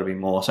stuff, that'll be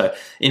more. So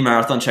in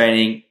marathon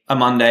training, a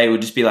Monday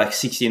would just be like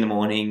 60 in the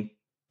morning,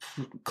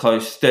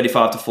 close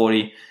 35 to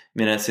 40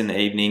 minutes in the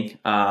evening.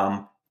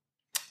 Then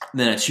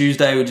a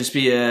Tuesday would just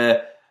be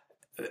a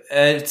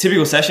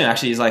typical session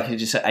actually is like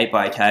just an 8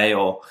 by K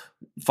or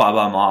 5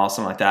 by mile,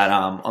 something like that,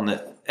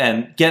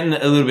 and getting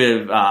a little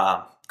bit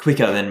of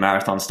quicker than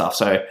marathon stuff.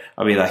 So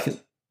I'll be like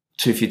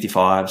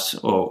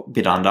 2:55s or a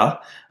bit under.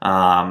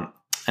 And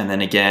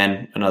then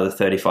again, another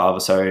 35 or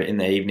so in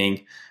the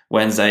evening.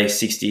 Wednesday,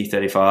 60,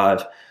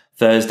 35.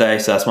 Thursday,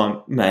 so that's my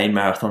main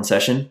marathon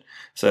session.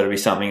 So it'll be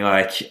something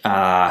like,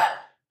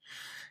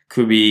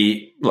 could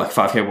be like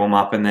 5K warm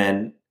up and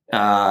then,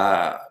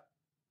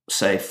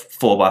 say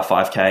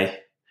 4x5K,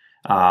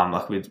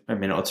 like with a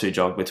minute or two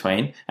jog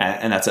between.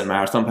 And that's at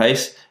marathon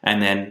pace.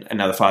 And then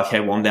another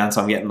 5K warm down.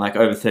 So I'm getting like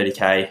over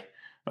 30K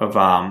of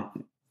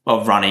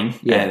running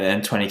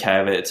and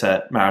 20K of it's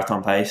at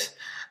marathon pace.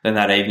 Then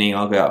that evening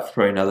I'll go out for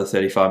probably another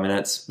 35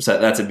 minutes. So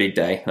that's a big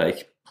day.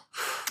 Like,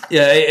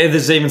 yeah,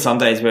 there's even some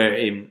days where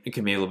it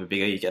can be a little bit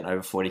bigger. You're getting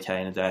over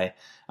 40K in a day.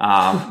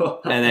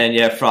 And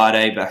then,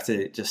 Friday back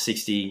to just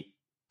 60,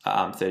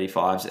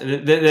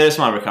 35s. There's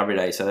my recovery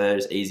day, so they're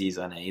as easy as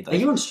I need. Are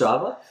you on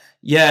Strava?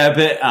 Yeah,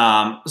 but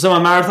so my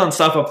marathon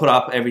stuff, I put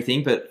up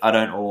everything, but I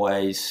don't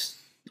always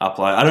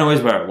upload. I don't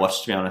always wear a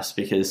watch, to be honest,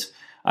 because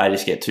I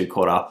just get too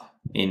caught up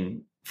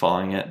in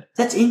following it.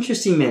 That's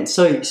interesting, man.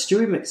 So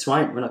Stuart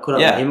McSwain, when I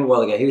caught up with him a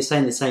while ago, he was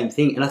saying the same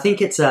thing, and I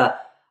think it's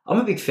I'm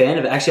a big fan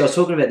of it. Actually, I was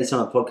talking about this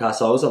on a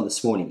podcast I was on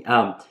this morning,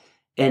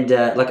 and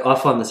like I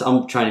find this.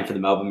 I'm training for the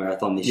Melbourne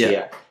Marathon this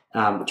year.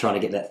 Trying to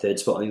get that third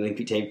spot on the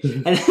Olympic team.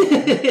 And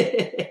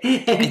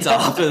it's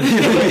after the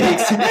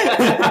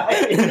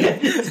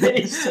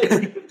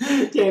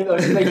Olympics. Damn, I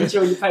was making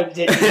sure you paid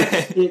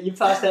attention. You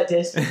passed that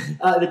test.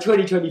 The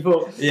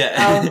 2024.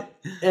 Yeah.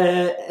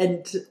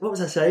 And what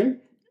was I saying?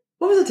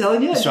 What was I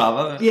telling you?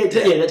 Strava. Yeah,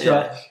 that's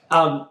right.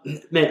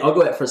 Man, I'll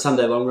go out for a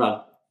Sunday long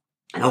run.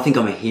 And I think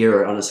I'm a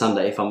hero on a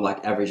Sunday if I'm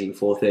like averaging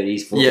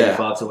 4:30s,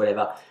 4:35s or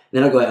whatever.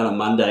 And then I go out on a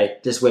Monday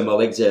just where my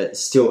legs are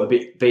still a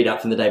bit beat up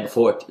from the day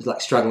before,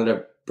 like struggling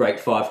to break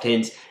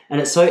 5:10s.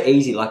 And it's so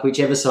easy, like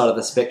whichever side of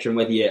the spectrum,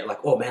 whether you're like,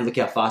 oh man, look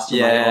how fast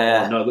you're running,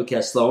 oh no, look how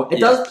slow. It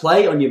does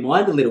play on your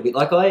mind a little bit.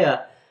 Like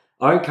I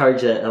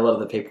encourage a lot of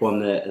the people on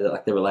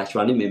the Relaxed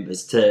Running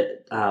members to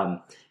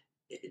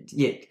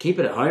keep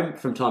it at home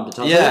from time to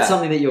time. So that's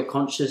something that you're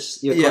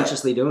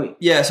consciously doing.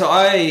 Yeah, so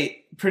I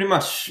pretty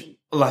much,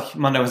 like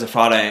Monday, Wednesday,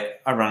 Friday,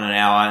 I run an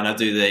hour and I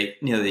do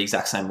the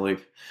exact same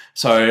loop.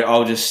 So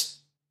I'll just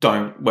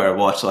don't wear a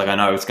watch. Like I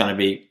know it's going to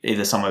be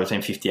either somewhere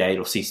between 58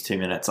 or 62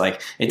 minutes.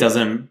 Like it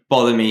doesn't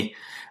bother me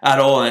at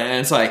all. And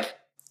it's like,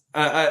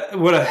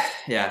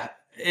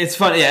 it's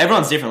fun. Yeah,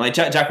 everyone's different. Like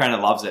Jack Rayner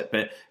loves it,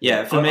 but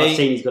for me, I've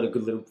seen he's got a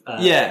good little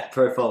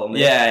profile on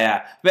there.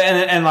 Yeah. But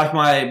and like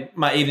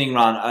my evening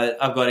run,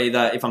 I've got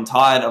either, if I'm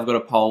tired, I've got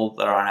a pole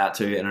that I run out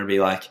to, and it'll be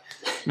like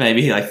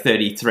maybe like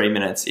 33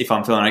 minutes. If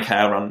I'm feeling okay,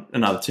 I'll run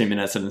another 2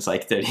 minutes, and it's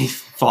like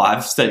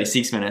 35,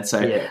 36 minutes.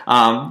 So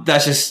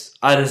that's just,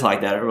 I just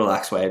like that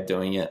relaxed way of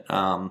doing it.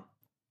 And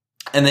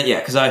then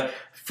because I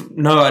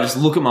just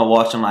look at my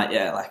watch. I'm like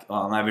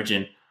I'm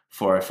averaging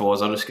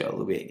 404s, I'll just go a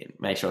little bit and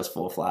make sure it's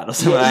 4 flat or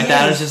something like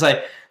that. It's just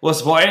like, what's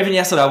the point? Even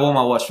yesterday, I wore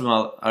my watch from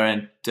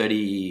around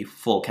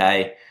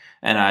 34K,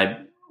 and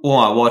I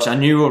wore my watch. I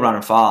knew we were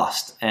running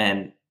fast,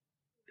 and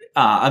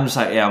I'm just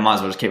like, I might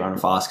as well just keep running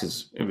fast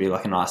because it'd be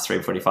like a nice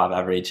 3:45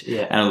 average,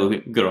 and it'll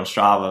look good on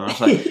Strava. And I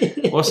was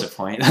like, what's the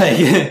point? Like,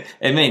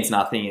 it means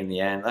nothing in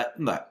the end.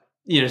 Like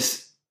you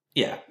just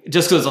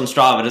because it's on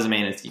Strava doesn't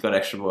mean you got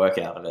extra work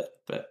out of it.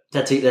 But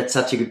that's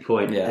such a good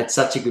point. Yeah, that's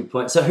such a good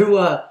point. So who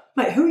are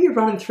you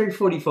running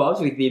 3:45s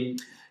with him?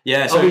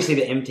 Yeah, so obviously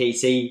the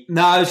MTC.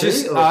 No, it's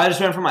just I just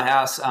ran from my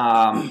house.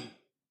 I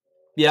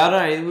don't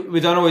know. We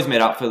don't always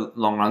meet up for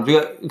long runs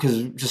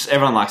because just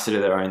everyone likes to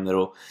do their own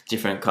little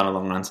different kind of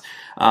long runs.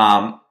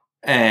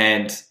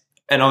 And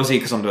obviously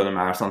because I'm doing the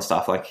marathon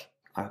stuff, like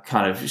I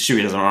kind of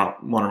Shuey doesn't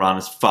want to run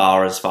as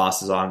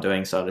fast as I'm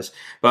doing. So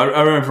but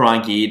I ran for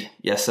Ryan Geard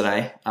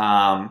yesterday.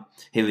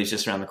 He lives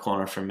just around the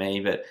corner from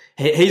me, but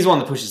he's the one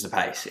that pushes the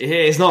pace.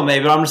 It's not me,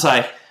 but I'm just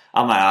like.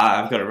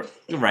 I've got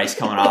a race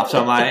coming up, so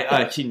I'm like,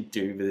 I can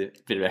do with a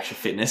bit of extra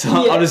fitness.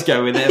 I'll just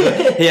go with it.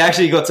 But he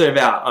actually got to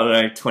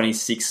about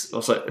 26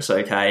 or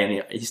so K,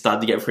 and he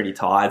started to get pretty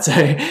tired. So,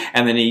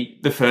 and then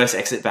the first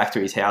exit back to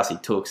his house he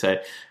took. So,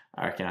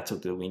 I reckon I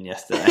took the win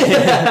yesterday.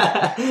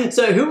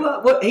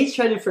 So, he's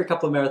training for a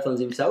couple of marathons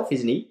himself,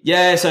 isn't he?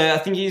 Yeah, so I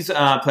think he's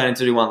planning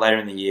to do one later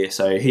in the year.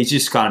 So he's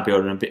just kind of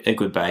building a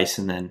good base,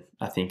 and then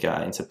I think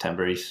in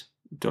September he's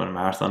doing a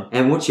marathon.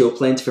 And what's your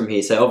plans from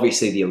here? So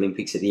obviously the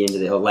Olympics at the end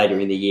of or later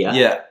in the year.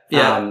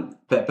 Yeah.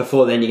 But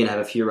before then, you're going to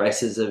have a few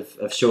races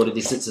of shorter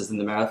distances than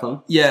the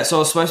marathon. Yeah. So I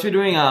was supposed to be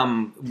doing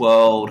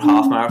World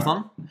Half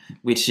Marathon,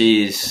 which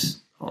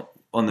was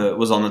on the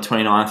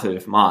 29th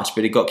of March,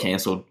 but it got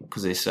cancelled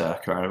because of this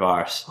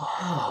coronavirus.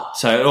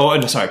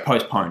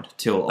 Postponed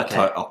till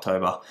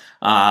October.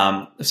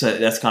 So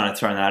that's kind of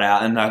thrown that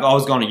out. And I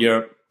was going to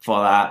Europe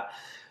for that.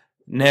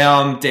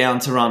 Now I'm down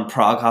to run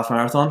Prague Half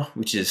Marathon,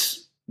 which is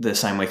the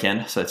same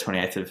weekend, so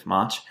 28th of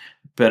March.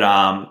 But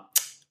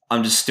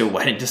I'm just still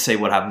waiting to see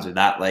what happens with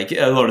that. Like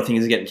a lot of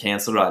things are getting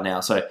cancelled right now,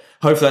 so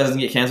hopefully that doesn't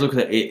get cancelled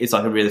because it's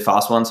like a really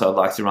fast one. So I'd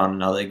like to run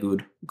another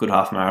good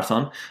half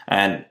marathon,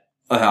 and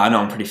I know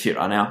I'm pretty fit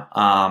right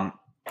now.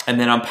 And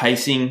then I'm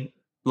pacing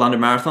London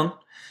Marathon,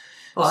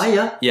 Oh, are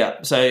you?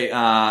 Yeah. So,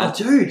 oh,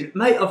 dude,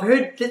 mate, I've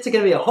heard that's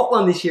going to be a hot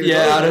one this year.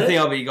 Yeah, well, I don't think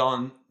I'll be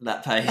going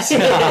that pace. You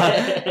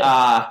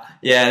got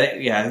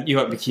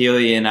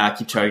Bekele and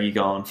Kipchoge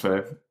going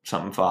for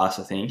something fast,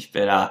 I think.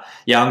 But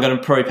I'm going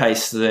to probably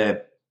pace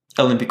the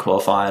Olympic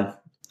qualifying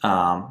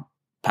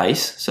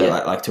pace, so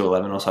like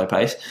 2:11 or so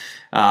pace,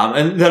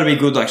 and that'll be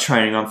good like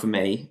training run for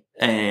me,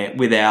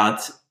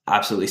 without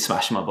absolutely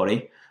smashing my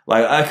body.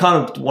 Like I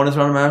kind of wanted to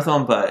run a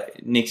marathon,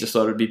 but Nick just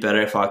thought it'd be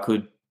better if I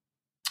could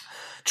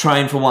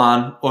train for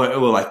one, or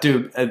like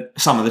do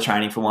some of the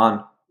training for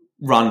one,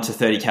 run to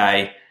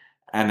 30k,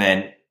 and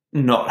then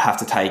not have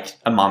to take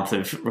a month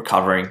of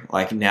recovering.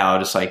 Like now, I'll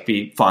just like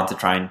be fine to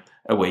train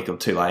a week or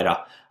two later,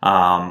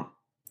 and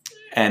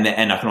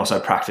I can also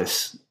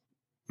practice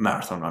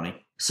marathon running.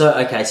 So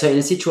in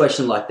a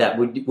situation like that,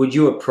 would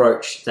you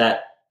approach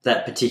that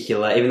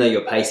particular, even though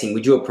you're pacing,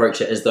 would you approach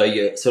it as though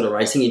you're sort of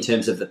racing in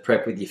terms of the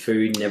prep with your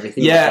food and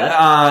everything?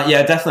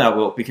 Yeah, definitely I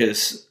will,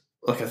 because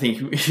like I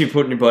think if you're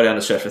putting your body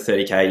under stress for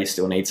 30k, you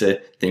still need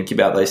to think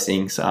about those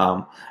things.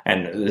 And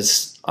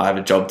I have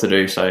a job to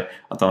do, so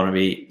I don't want to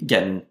be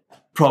getting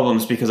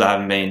problems because I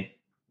haven't been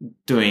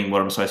doing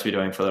what I'm supposed to be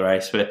doing for the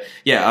race. But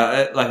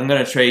yeah, I'm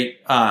going to treat.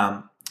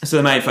 So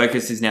the main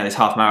focus is now this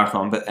half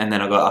marathon, and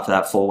then I got after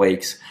that 4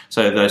 weeks.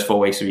 So those 4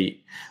 weeks will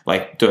be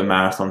like doing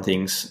marathon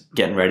things,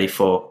 getting ready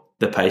for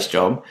the pace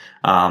job.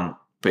 But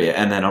yeah,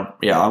 and then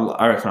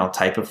I reckon I'll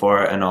taper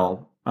for it, and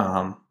I'll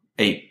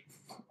eat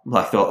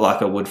like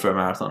I would for a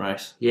marathon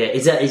race. Yeah,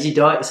 is your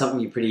diet something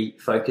you're pretty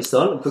focused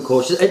on,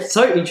 precautious? It's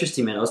so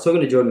interesting, man. I was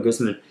talking to Jordan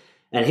Guzman,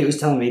 and he was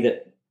telling me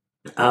that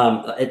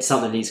it's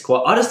something he's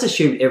quite. I just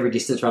assumed every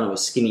distance runner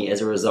was skinny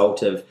as a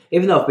result of,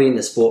 even though I've been in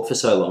the sport for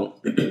so long.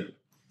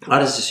 I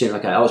just assumed,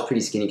 I was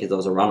pretty skinny because I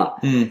was a runner,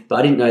 but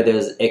I didn't know there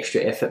was extra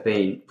effort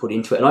being put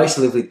into it. And I used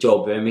to live with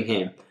Joel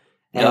Birmingham,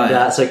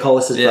 and so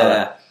Collis's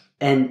brother.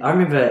 And I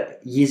remember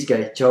years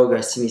ago, Joel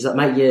goes to me, he's like,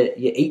 "Mate,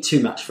 you eat too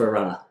much for a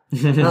runner."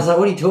 And I was like,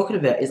 "What are you talking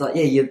about?" He's like,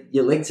 "Yeah,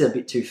 your legs are a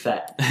bit too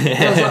fat." And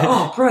I was like,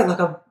 "Oh, bro, like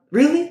I'm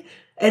really."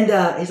 And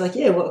he's like,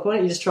 "Yeah, why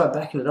don't you just try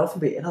backing it off a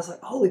bit?" And I was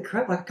like, "Holy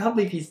crap! Like I can't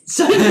believe he's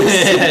so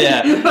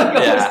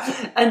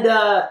And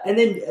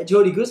then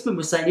Jordy Guzman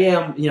was saying,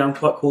 "Yeah, I'm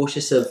quite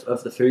cautious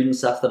of the food and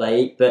stuff that I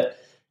eat, but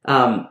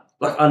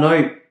like I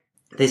know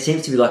there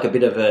seems to be like a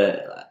bit of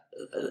a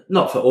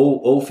not for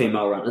all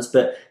female runners,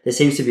 but there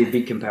seems to be a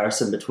big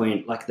comparison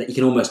between like that you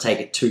can almost take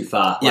it too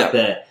far, like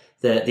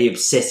the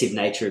obsessive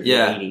nature of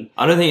your eating."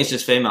 I don't think it's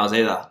just females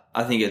either.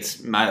 I think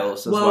it's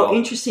males as well. Well,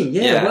 interesting.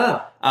 Yeah,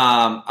 wow.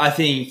 I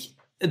think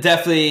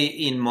definitely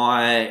in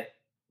my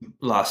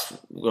last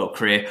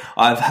career,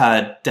 I've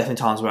had definitely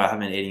times where I haven't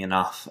been eating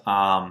enough.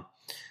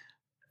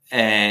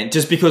 And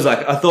just because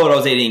like I thought I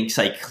was eating,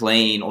 say,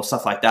 clean or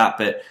stuff like that,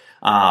 but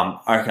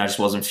I reckon I just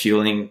wasn't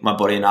fueling my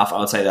body enough. I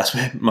would say that's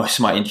where most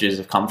of my injuries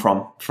have come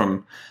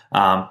from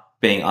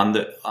being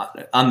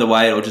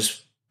underweight or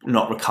just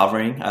not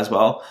recovering as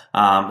well.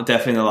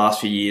 Definitely in the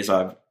last few years,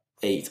 I've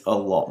eat a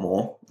lot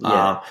more.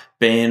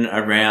 Being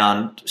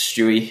around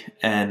Stewie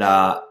and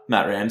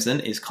Matt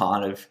Ramsden is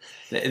kind of,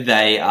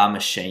 they are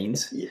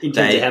machines. In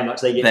terms of how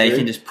much they get They through.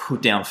 can just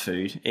put down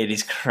food. It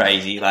is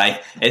crazy.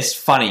 Like, it's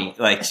funny.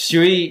 Like,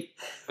 Stewie,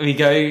 we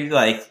go,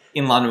 like,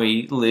 in London,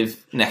 we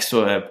live next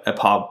to a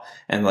pub,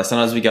 and like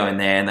sometimes we go in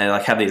there and they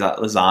like have these like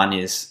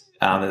lasagnas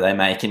that they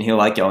make, and he'll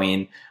like go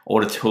in,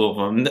 order 2 of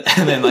them,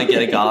 and then like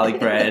get a garlic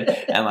bread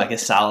and like a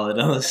salad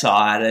on the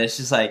side, and it's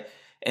just like,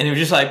 and he was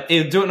just like,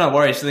 he'll do it no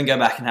worries, so then go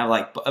back and have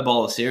like a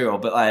bowl of cereal.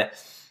 But like,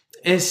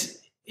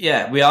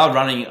 we are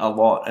running a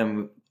lot,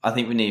 and I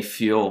think we need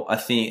fuel. I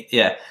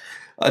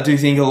do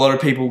think a lot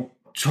of people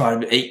try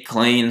to eat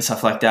clean and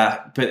stuff like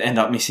that, but end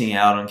up missing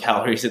out on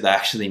calories that they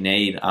actually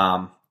need.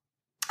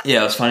 It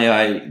was funny.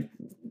 I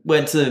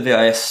went to the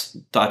VIS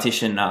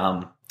dietitian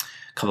a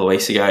couple of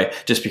weeks ago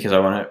just because I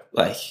want to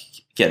like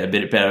get a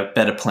bit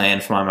better plan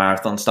for my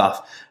marathon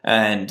stuff.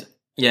 And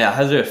I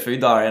had to do a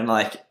food diary, and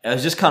like it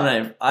was just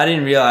kind of, I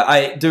didn't realize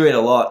I do it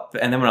a lot.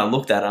 And then when I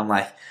looked at it, I'm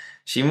like,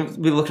 she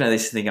would be looking at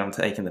this thinking I'm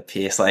taking the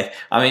piss. Like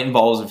I'm eating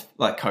bowls of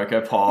like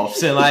Cocoa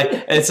Pops, and like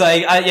it's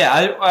like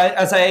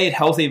I say I eat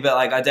healthy, but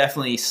like I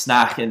definitely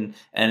snack and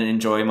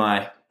enjoy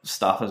my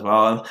stuff as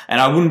well,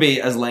 and I wouldn't be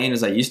as lean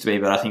as I used to be,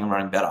 but I think I'm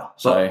running better.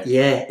 So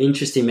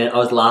interesting, man. I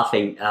was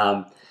laughing.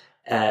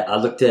 I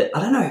looked at, I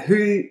don't know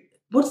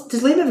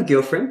does Liam have a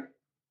girlfriend?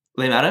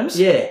 Liam Adams?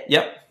 Yeah.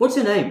 Yep. What's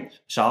her name?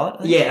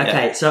 Charlotte? Yeah,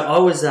 okay. Yeah. So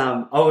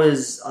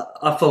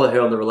I follow her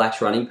on the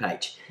Relax Running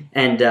page,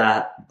 and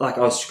I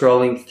was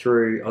scrolling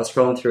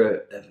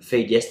through a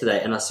feed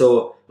yesterday, and I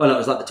saw, it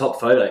was like the top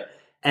photo,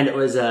 and it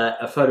was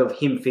a photo of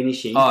him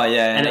finishing. Oh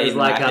yeah, and it was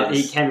like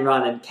he can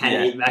run and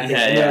can eat Macca's,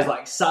 and there was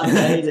like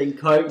sundaes and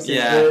cokes and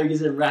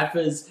burgers and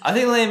wrappers. I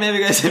think Liam maybe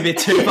goes a bit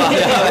too far.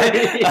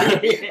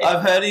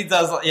 I've heard he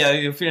does.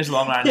 He'll finish a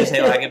long run and just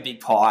eat like a big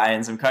pie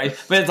and some coke.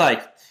 But it's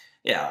like,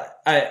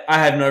 I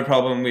have no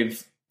problem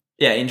with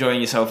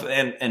enjoying yourself,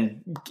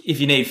 and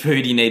if you need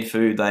food, you need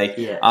food. Like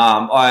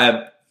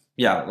I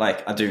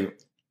do.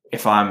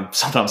 If I'm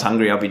sometimes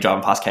hungry, I'll be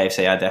driving past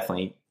KFC. I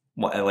definitely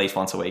at least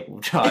once a week we'll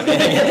drive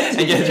in and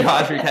get a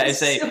drive through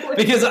KFC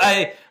because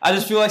I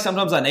just feel like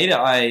sometimes I need it.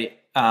 I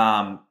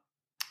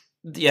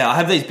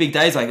have these big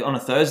days. Like on a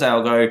Thursday,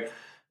 I'll go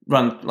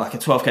run like a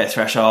 12K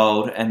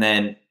threshold, and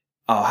then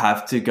I'll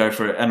have to go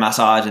for a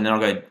massage, and then I'll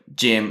go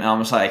gym, and I'm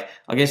just like,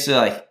 I guess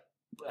like,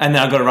 and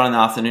then I've got to run in the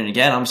afternoon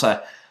again. I'm just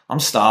like, I'm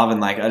starving.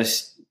 Like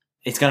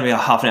it's going to be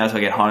like half an hour till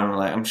I get home. I'm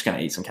like, I'm just going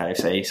to eat some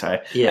KFC. So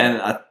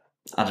and I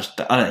don't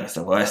think it's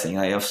the worst thing.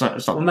 Like it's not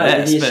the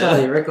best. The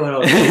Australian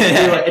record.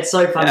 It's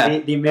so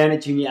funny the amount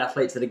of junior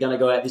athletes that are going to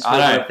go out this week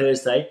on a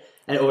Thursday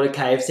and order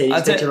KFC and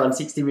expect to run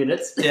 60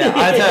 minutes. Yeah,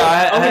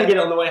 I'm going to get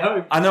it on the way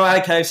home. I know I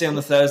had KFC on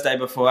the Thursday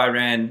before I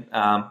ran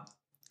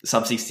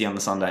sub 60 on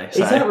the Sunday.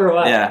 So, is that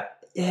right? Yeah.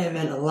 Yeah,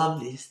 man, I love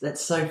this.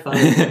 That's so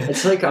funny.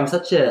 It's like I'm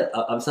such a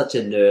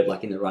nerd,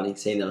 like in the running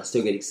scene, that I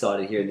still get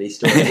excited hearing these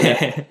stories.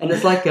 And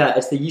it's like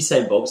it's the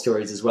Usain Bolt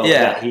stories as well.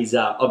 Yeah, he's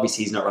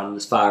obviously he's not running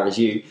as far as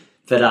you,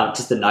 but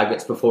just the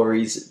nuggets before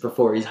his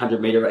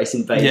 100-meter race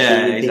in Beijing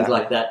and things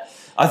like that.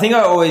 I think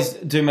I always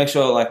do make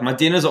sure like my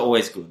dinners are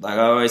always good. Like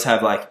I always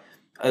have like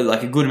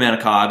a good amount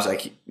of carbs,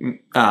 like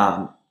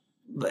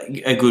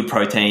a good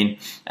protein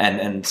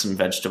and some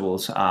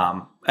vegetables.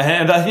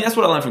 And I think that's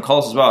what I learned from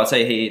Coles as well. I'd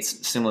say he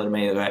eats similar to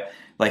me.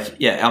 Like,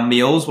 our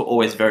meals were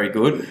always very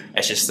good.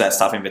 It's just that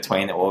stuff in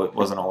between that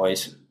isn't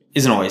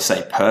always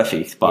say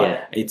perfect,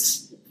 but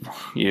it's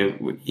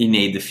you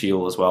need the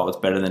fuel as well.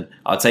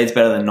 I'd say it's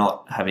better than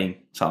not having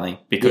something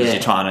because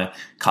you're trying to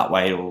cut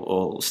weight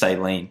or stay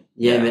lean.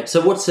 Yeah, man.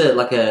 So what's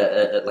like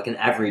an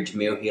average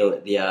meal here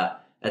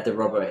at the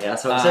Robbo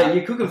house? So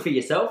you're cooking for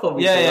yourself,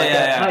 obviously.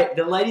 Yeah. Mate,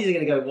 the ladies are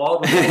going to go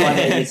wild when they find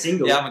out you're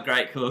single. Yeah, I'm a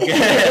great cook.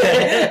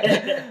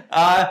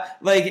 I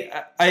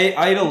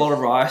eat a lot of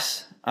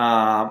rice.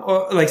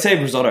 Or like say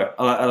risotto.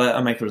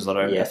 I make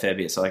risotto a fair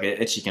bit. So like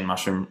a chicken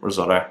mushroom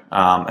risotto,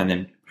 and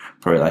then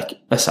probably like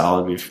a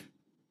salad with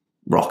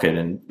rocket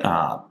and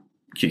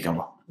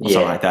cucumber or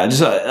something like that.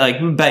 Just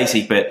like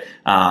basic, but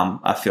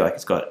I feel like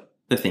it's got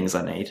the things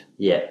I need.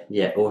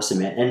 Yeah, awesome,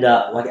 man. And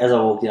like as I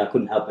walked in, I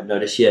couldn't help but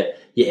notice your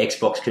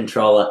Xbox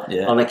controller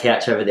on the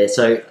couch over there.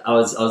 So I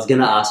was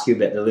going to ask you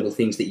about the little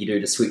things that you do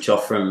to switch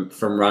off from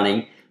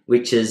running,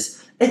 which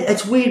is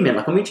it's weird, man.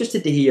 Like I'm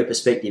interested to hear your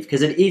perspective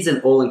because it is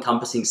an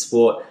all-encompassing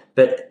sport.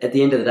 But at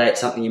the end of the day, it's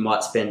something you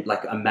might spend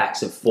like a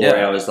max of 4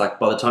 hours. Like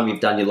by the time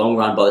you've done your long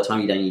run, by the time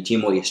you've done your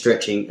gym or your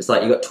stretching, it's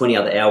like you've got 20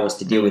 other hours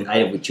to deal with,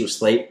 8 of which you'll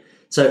sleep.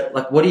 So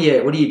like, what do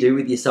you do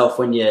with yourself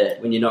when you're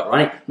not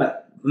running?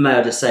 May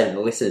I just say to the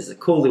listeners, it's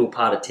a cool little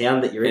part of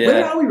town that you're in.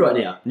 Where are we right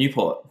now?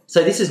 Newport.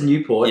 So this is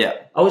Newport. Yeah.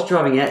 I was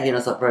driving out here and I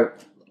was like, bro,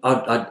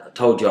 I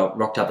told you I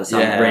rocked up at some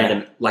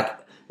random, like,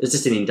 it was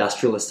just an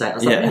industrial estate. I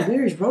was like, man,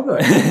 where is Robbo?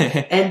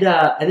 and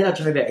then I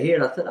drove out here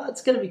and I thought,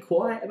 it's going to be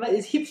quiet. Mate,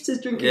 there's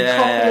hipsters drinking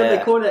coffee on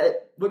the corner.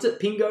 What's it,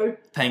 Pingo?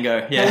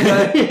 Pango,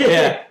 yeah.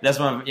 Yeah, that's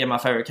my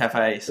favourite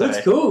cafe. So.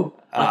 That's cool.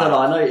 I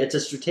thought, I know, it's a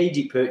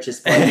strategic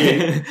purchase by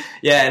you.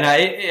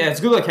 It's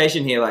a good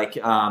location here. Like,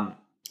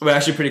 we're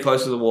actually pretty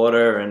close to the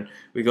water, and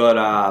we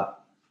got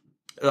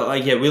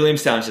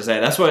Williamstown's just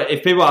there. That's what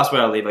if people ask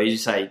where I live, I usually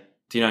say,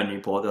 "Do you know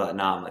Newport?" They're like,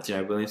 "No." I'm like, "Do you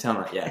know Williamstown?"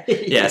 I'm like,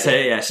 yeah. So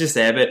it's just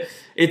there. But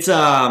it's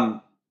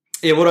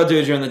what I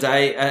do during the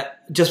day.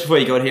 Just before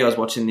you got here, I was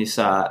watching this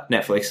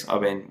Netflix.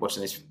 I've been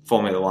watching this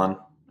Formula One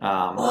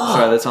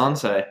show that's on.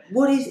 So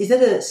what is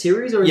that a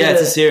series or?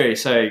 It's a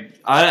series. So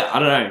I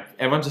don't know.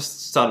 Everyone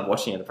just started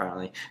watching it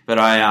apparently, but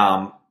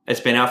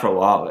it's been out for a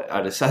while. But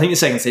I think the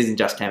second season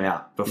just came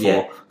out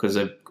before because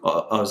of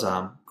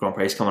Grand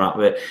Prix coming up.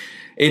 But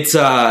it's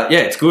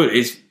it's good.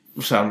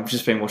 So I've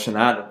just been watching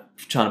that,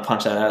 trying to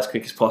punch that out as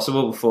quick as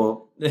possible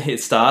before it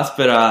starts.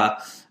 But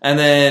and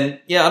then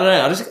I don't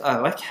know. I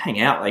like to hang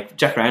out. Like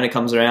Jack Rayner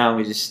comes around,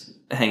 we just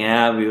hang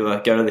out. We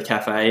like go to the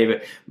cafe.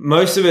 But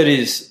most of it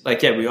is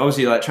like we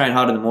obviously like train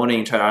hard in the morning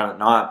and train hard at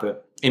night.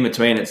 But in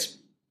between, it's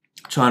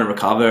trying to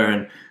recover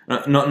and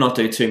not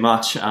do too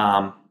much.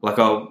 Like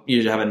I'll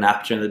usually have a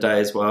nap during the day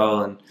as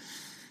well, and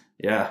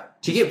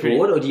Do you get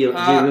bored, or do you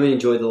really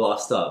enjoy the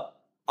lifestyle?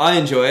 I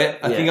enjoy it.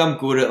 I think I'm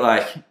good at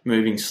like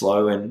moving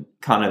slow and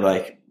kind of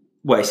like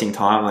wasting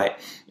time. Like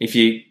if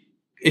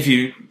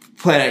you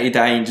plan out your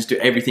day and just do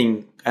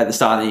everything at the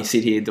start and then you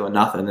sit here doing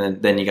nothing,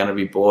 then you're going to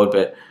be bored.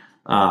 But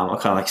I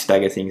kind of like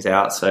stagger things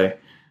out. So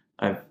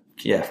I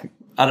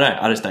don't know.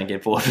 I just don't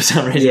get bored for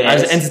some reason. I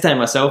just entertain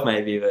myself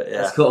maybe. But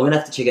that's cool. I'm gonna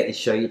have to check out this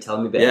show you're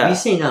telling me about. Yeah.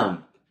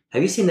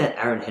 Have you seen that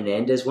Aaron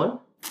Hernandez one?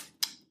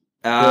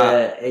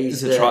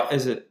 Is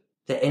it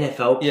the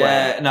NFL player?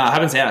 Yeah, no, I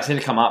haven't seen it. I've seen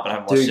it come up, but I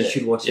haven't watched it. Dude, you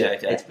should watch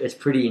it. Okay. It's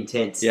pretty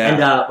intense. Yeah. And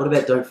what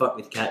about Don't Fuck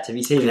With Cats? Have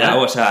you seen that? Yeah, I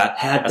watched that.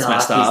 How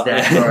dark is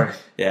that, bro?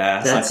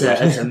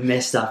 That's a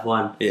messed up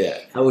one. Yeah.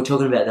 We were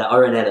talking about that. I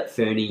ran out at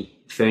Fernie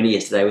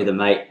yesterday with a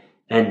mate,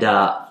 and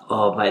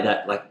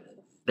mate,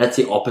 that's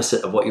the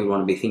opposite of what you would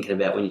want to be thinking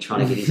about when you're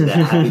trying to get into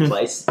that happy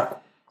place.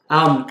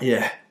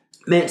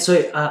 Man, so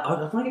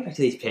I want to get back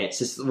to these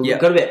pants. We've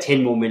got about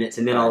 10 more minutes,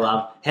 and then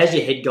I'll. How's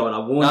your head going? I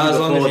warned you before. As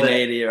long as you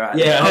need it, right?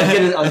 Yeah,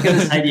 I was going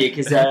to say to you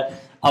because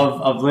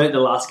I've learnt the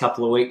last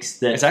couple of weeks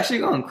that It's actually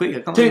gone quick.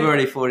 I can't believe we're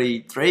already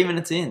 43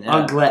 minutes in. Yeah.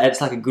 I'm glad it's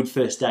like a good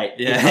first date.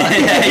 Yeah,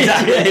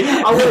 exactly.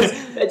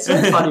 It's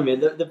so funny, man.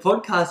 The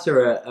podcasts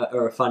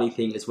are a funny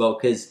thing as well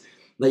because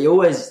like, you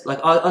always like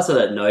I sort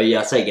of know you.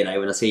 I say g'day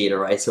when I see you at a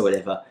race or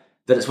whatever.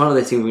 But it's one of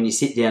those things when you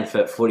sit down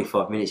for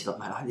 45 minutes, you're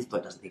like, mate, I hope this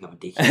bloke doesn't think I'm a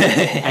dickhead.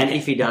 And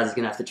if he does, he's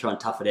going to have to try and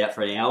tough it out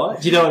for an hour.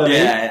 Do you know what I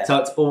mean? Yeah. So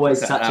it's always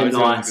such a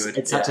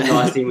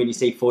nice thing when you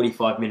see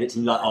 45 minutes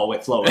and you're like, oh,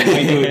 we're flowing.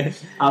 We're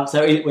good.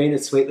 So we're in a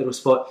sweet little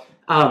spot.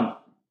 I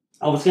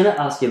was going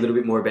to ask you a little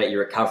bit more about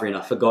your recovery, and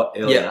I forgot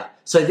earlier. Yeah.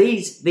 So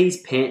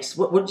these pants,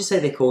 what did you say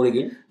they're called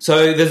again?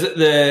 So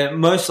the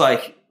most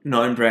like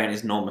known brand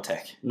is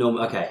Normatec.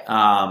 Okay.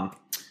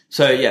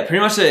 So yeah,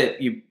 pretty much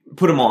you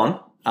put them on,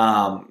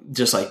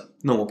 just like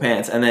normal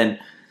pants, and then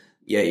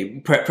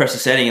you press the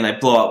setting and they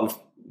blow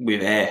up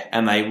with air,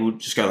 and they will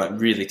just go like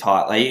really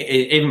tight. Like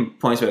it even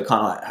points where it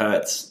kind of like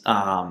hurts.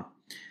 And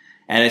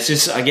it's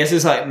just, I guess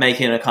it's like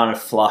making a kind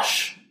of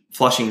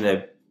flushing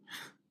the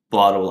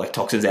blood or like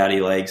toxins out of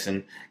your legs,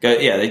 and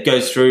it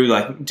goes through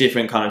like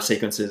different kind of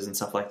sequences and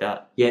stuff like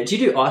that. Yeah. Do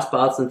you do ice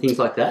baths and things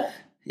like that?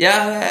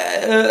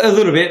 Yeah, a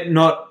little bit.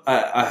 Not.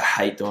 I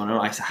hate doing it.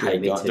 I used to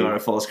hate doing it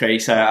at Falls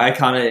Creek. So I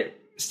kind of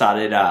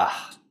started.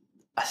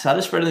 I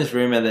started spreading this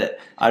rumor that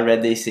I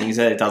read these things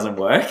that it doesn't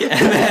work, and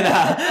then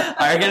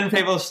I reckon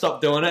people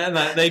stop doing it and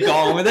they go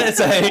on with it.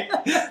 So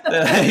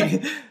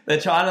they're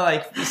trying to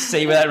like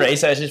see where that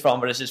research is from,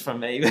 but it's just from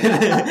me. So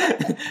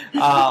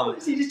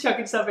you're just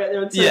chucking stuff out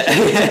there on social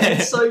media.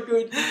 It's so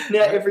good.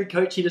 Now every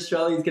coach in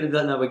Australia is going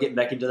to know we're getting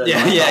back into that.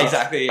 Yeah,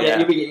 exactly. Yeah.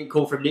 You'll be getting a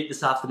call from Nick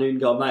this afternoon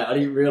going, mate, I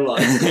didn't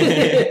realise.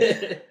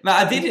 No,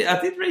 I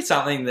did read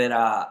something that,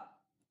 I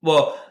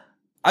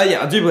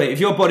do believe if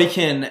your body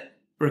can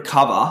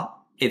recover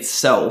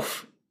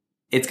itself,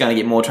 it's going to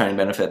get more training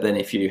benefit than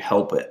if you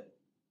help it.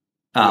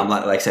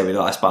 Like say with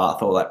ice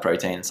bath or like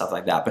protein and stuff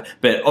like that.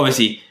 But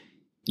obviously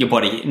your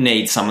body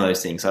needs some of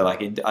those things. So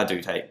like I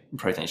do take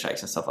protein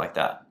shakes and stuff like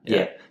that.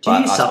 Yeah. Do you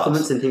use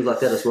supplements and things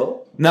like that as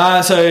well?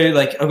 No, so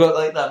like I've got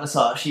like that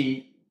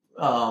Masashi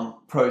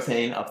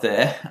protein up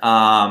there.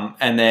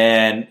 And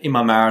then in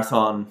my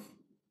marathon,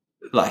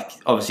 like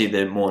obviously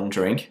the morning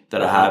drink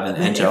that I have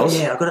and gels.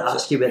 Yeah, I've got to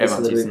ask you about this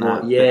a little bit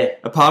more. That. Yeah.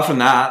 But apart from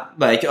that,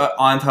 like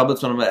iron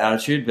tablets when I'm at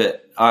altitude,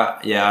 but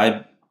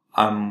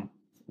I'm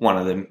one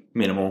of the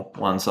minimal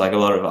ones. So like a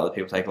lot of other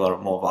people take a lot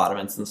of more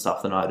vitamins and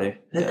stuff than I do.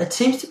 It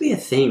seems to be a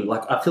theme.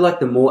 Like I feel like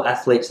the more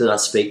athletes that I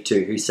speak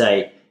to who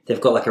say they've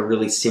got like a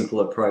really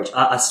simple approach,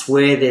 I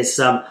swear there's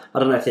some, I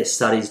don't know if there's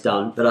studies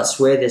done, but I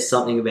swear there's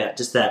something about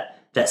just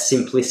that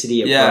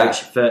simplicity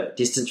approach for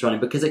distance running,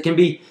 because it can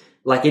be,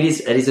 like it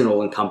is an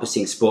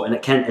all-encompassing sport, and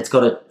it's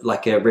got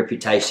a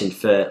reputation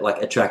for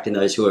like attracting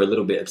those who are a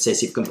little bit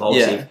obsessive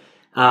compulsive.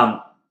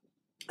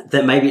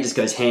 That maybe it just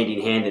goes hand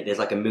in hand, that there's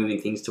like a million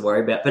things to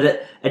worry about. But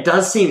it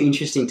does seem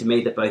interesting to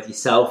me that both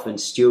yourself and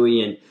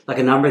Stewie and like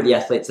a number of the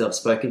athletes that I've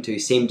spoken to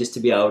seem just to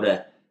be able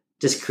to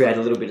just create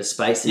a little bit of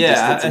space and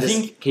distance and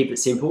just keep it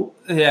simple.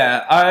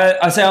 Yeah,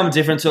 I say I'm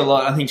different to a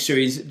lot. I think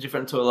Stewie's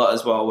different to a lot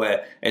as well,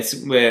 where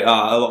we're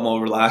a lot more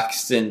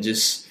relaxed and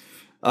just,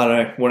 I don't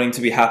know, wanting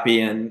to be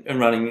happy and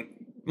running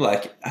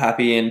like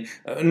happy and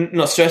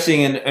not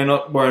stressing and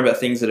not worrying about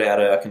things that are out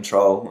of our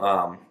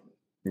control.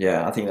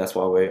 I think that's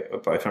why we're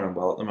both running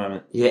well at the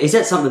moment. Yeah, is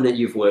that something that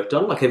you've worked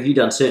on? Like, have you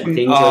done certain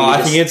things?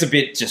 I think it's a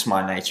bit just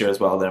my nature as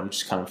well, that I'm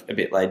just kind of a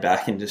bit laid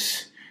back and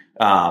just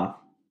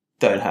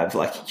don't have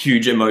like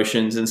huge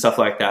emotions and stuff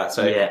like that.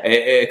 So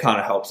it kind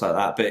of helps like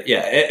that. But yeah,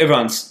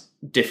 everyone's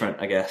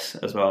different, I guess,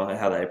 as well,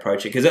 how they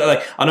approach it. Because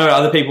like I know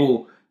other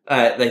people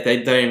like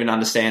they don't even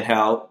understand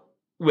how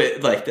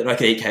like I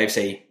could eat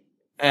KFC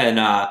and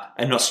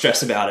not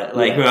stress about it.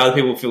 Like where other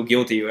people feel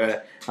guilty.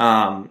 Where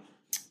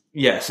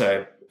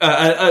so.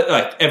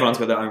 Like everyone's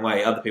got their own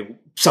way.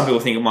 Some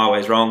people think my way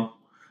is wrong.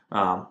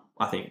 I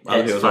think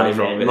other people's way is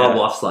wrong. My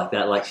wife's like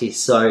that. Like she's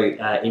so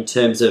in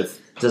terms of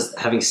just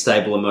having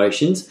stable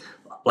emotions.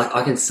 Like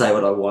I can say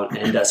what I want,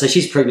 and so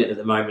she's pregnant at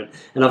the moment,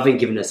 and I've been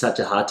giving her such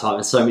a hard time.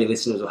 And so many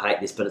listeners will hate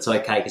this, but it's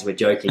okay because we're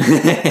joking.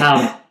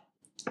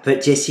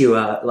 But Jessie,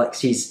 like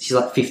she's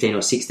like 15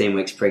 or 16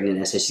 weeks pregnant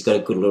now, so she's got a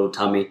good little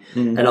tummy.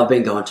 And I've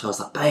been going to her, I was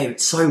like, babe,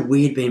 it's so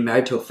weird being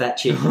married to a fat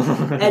chick.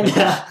 And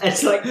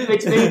it's like,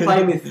 it's me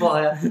playing with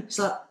fire. It's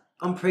like,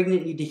 I'm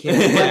pregnant, you dickhead.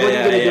 Like, what are you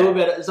going to do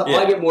about it? It's like,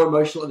 I get more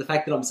emotional at the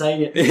fact that I'm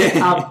saying it.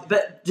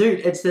 But dude,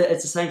 it's the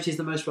same. She's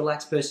the most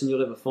relaxed person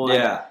you'll ever find.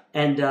 Yeah.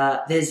 And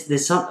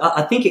there's some,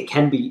 I think it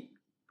can be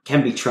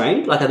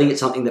trained. Like I think it's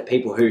something that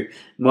people who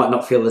might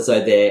not feel as though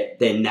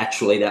they're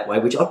naturally that way,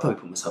 which I'd probably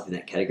put myself in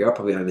that category. I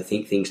probably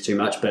overthink things too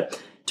much, but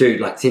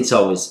dude, like since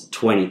I was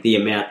 20, the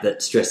amount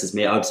that stresses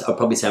me, I'd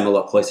probably say I'm a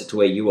lot closer to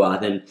where you are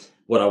than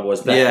what I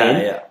was back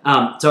then.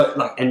 Yeah. So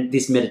like, and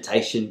this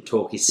meditation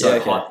talk is so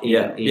hot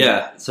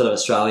in sort of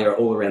Australia or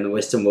all around the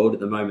Western world at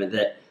the moment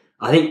that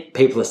I think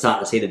people are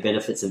starting to see the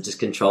benefits of just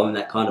controlling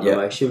that kind of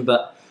emotion.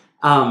 But,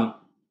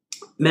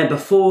 man,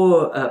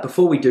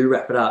 before we do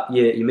wrap it up,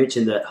 you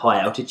mentioned that high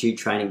altitude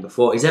training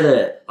before. Is that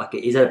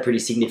a pretty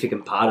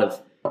significant part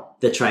of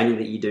the training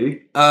that you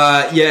do?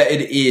 Yeah,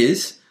 it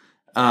is.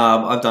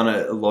 I've done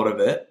a lot of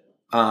it.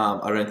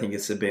 I don't think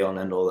it's the be all and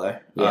end all though.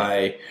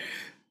 Yeah.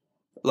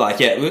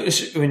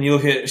 When you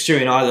look at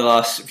Stewie and I the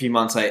last few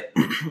months,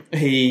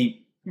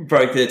 he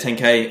broke the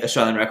 10K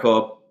Australian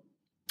record,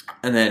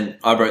 and then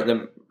I broke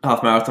the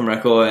half marathon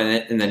record,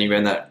 and then he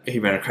ran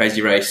a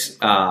crazy race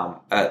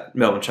at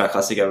Melbourne Track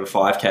Classic over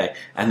 5K,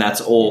 and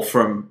that's all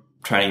from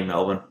training in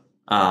Melbourne.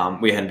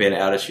 We hadn't been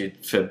at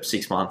altitude for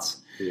 6 months.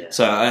 Yeah.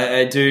 So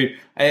I do.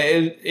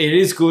 It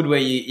is good where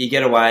you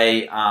get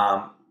away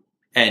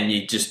and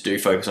you just do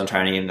focus on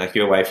training and like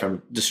you're away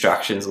from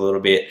distractions a little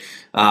bit.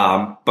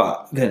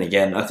 But then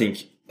again, I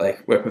think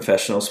like we're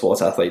professional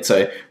sports athletes,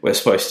 so we're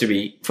supposed to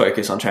be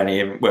focused on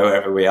training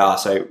wherever we are.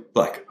 So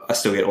like I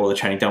still get all the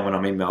training done when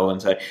I'm in Melbourne.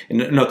 So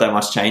not that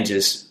much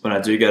changes when I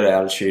do go to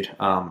altitude.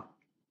 I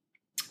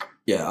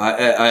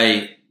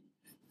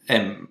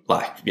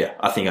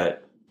think I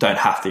don't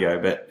have to go,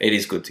 but it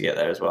is good to get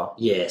there as well.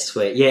 Yeah,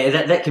 sweet.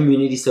 Yeah, that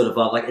community sort of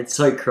vibe, like it's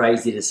so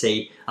crazy to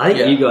see. I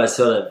think you guys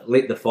sort of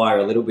lit the fire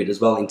a little bit as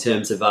well in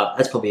terms of,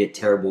 that's probably a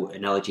terrible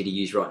analogy to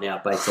use right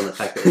now based on the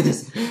fact that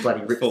it's just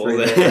bloody ripped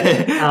through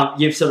there.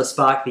 You've sort of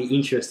sparked the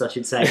interest, I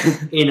should say,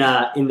 in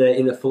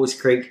the Falls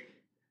Creek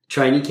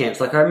training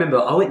camps. Like I remember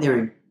I went there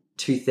in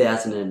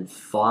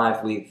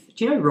 2005 with,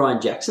 do you know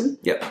Ryan Jackson?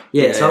 Yep.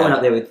 Yeah, so I went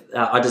up there with,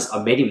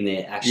 I met him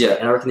there actually,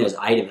 and I reckon there was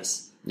 8 of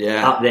us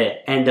up there.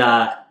 And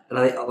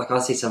I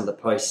see some of the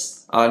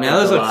posts. Oh, now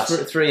there's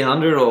like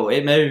 300 or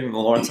maybe even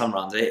more on some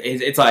runs.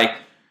 It's like,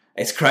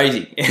 it's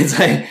crazy. It's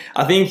like,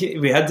 I think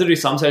we had to do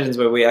some sessions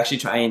where we actually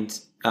trained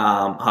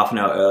half an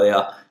hour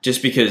earlier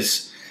just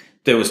because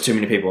there was too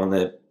many people on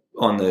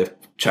the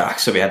track,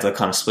 so we had to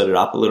kind of split it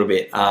up a little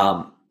bit.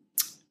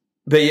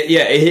 But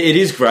yeah, it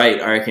is great,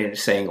 I reckon,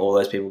 seeing all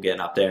those people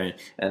getting up there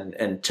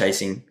and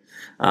chasing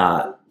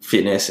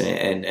fitness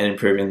and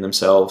improving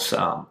themselves.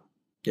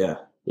 Yeah.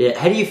 Yeah,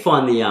 how do you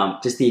find the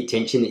just the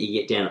attention that you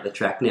get down at the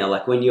track now?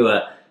 Like when you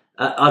were,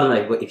 I don't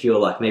know if you were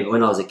like me, but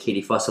when I was a kid,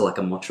 if I saw like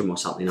a Mottram or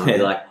something, I'd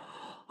be like,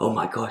 oh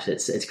my gosh,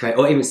 it's great.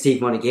 Or even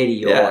Steve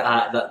Monaghetti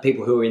or the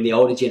people who are in the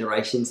older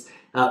generations.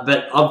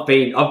 But I've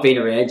been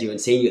around you and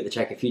seen you at the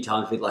track a few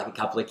times with like a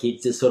couple of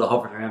kids just sort of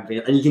hovering around,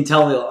 and you can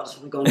tell they're like, I just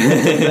want to go on.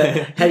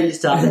 But how do you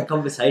start that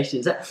conversation?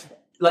 Is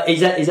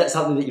that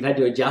something that you've had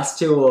to adjust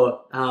to,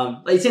 or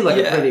you seem like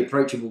a pretty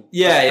approachable?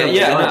 Yeah. Guy, do you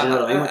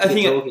know what I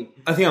mean?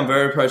 I think I'm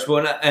very approachable,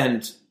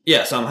 and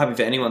so I'm happy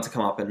for anyone to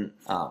come up and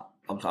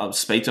I'll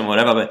speak to them or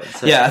whatever.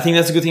 But I think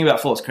that's a good thing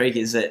about Falls Creek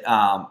is that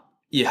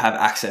you have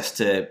access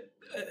to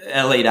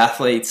elite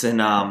athletes, and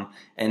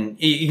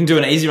you can do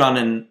an easy run,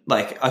 and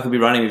like I could be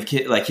running with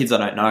kids I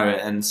don't know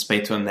and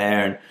speak to them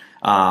there,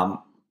 and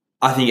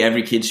I think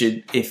every kid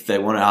should, if they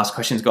want to ask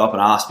questions, go up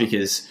and ask,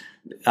 because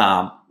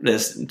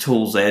there's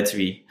tools there to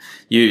be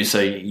used, so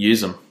you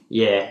use them.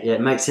 Yeah, it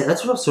makes sense.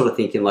 That's what I was sort of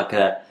thinking.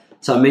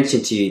 So I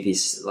mentioned to you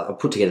this, I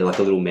put together like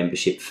a little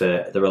membership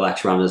for the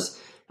Relax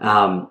Runners,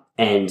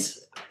 and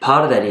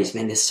part of that is,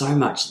 man, there's so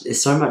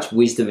much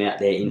wisdom out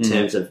there in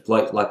terms of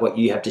like what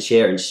you have to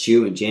share, and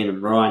Stu and Jen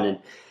and Ryan,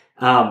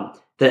 and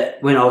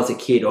that when I was a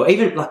kid, or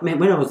even like, man,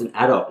 when I was an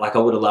adult, like I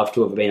would have loved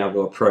to have been able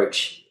to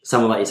approach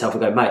someone like yourself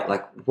and go, mate,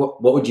 like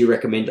what would you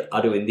recommend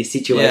I do in this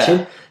situation?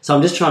 Yeah. So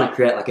I'm just trying to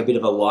create like a bit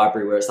of a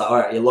library where it's like, all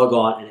right, you log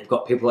on and you've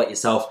got people like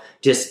yourself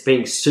just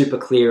being super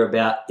clear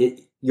about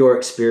your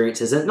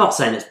experiences, and not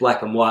saying it's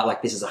black and white,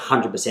 like this is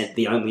 100%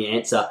 the only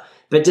answer,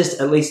 but just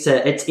at least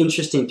it's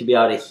interesting to be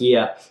able to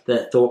hear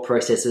the thought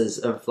processes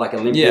of like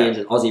Olympians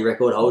and Aussie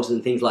record holders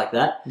and things like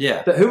that.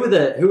 Yeah. But who were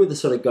the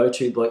sort of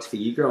go-to blokes for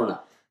you growing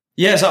up?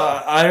 Yeah, so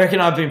I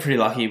reckon I've been pretty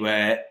lucky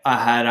where I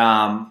had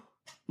I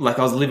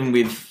was living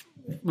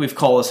with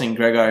Collis and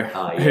Grego,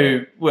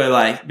 who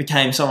were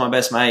became some of my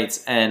best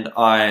mates, and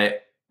I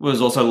was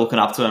also looking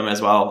up to them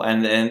as well,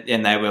 and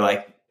they were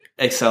like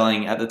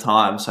excelling at the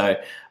time. So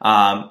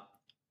I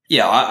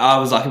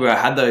was lucky where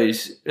I had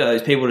those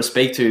people to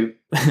speak to,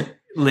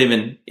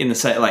 living in the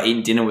same, like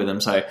eating dinner with them.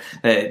 So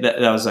that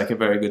was like a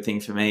very good thing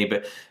for me.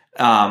 But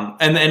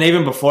and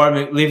even before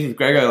I lived with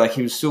Grego, like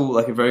he was still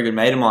like a very good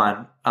mate of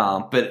mine.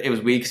 But it was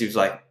weird because he was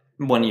like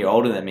 1 year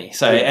older than me.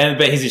 So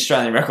but he's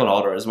Australian record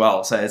holder as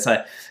well. So it's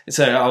like,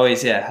 so I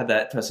always had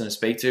that person to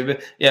speak to.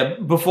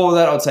 But before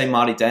that, I would say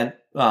Marty Dent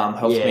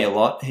helped me a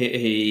lot.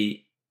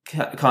 He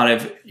kind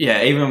of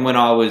even when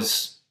I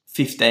was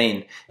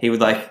 15, he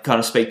would like kind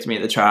of speak to me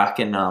at the track,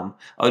 and I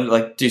would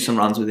like do some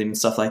runs with him and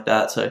stuff like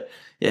that. So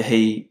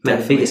he made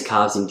the biggest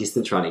calves in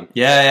distance running.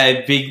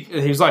 Big.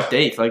 He was like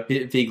deep, like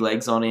big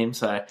legs on him.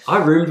 So I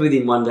roomed with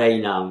him one day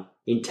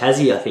in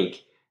Tassie, I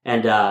think,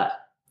 and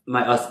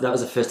mate, that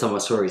was the first time I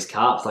saw his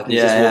calves. Like he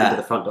just walked into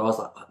the front door. I was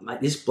like, oh, mate,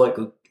 this bloke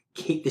could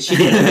kick the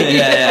shit out of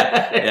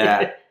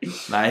me.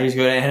 No, he was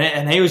good,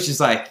 and he was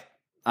just like,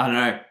 I don't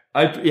know.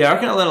 I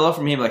reckon I learned a lot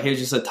from him. Like he was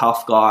just a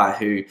tough guy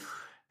who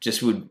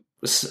just would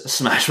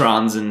smash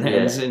runs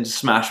and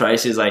smash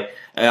races. Like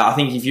I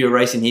think if you were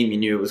racing him, you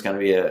knew it was going to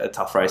be a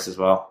tough race as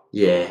well.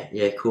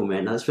 Yeah, cool,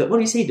 man.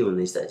 What is he doing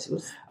these days?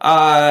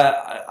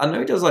 I know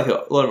he does like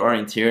a lot of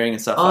orienteering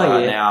and stuff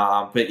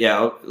now. But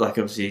yeah, like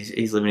obviously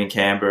he's living in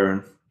Canberra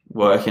and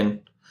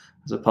working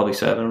as a public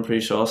servant, I'm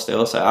pretty sure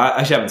still. So I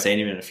actually haven't seen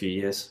him in a few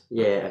years.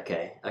 Yeah,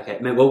 okay,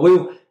 man. Well,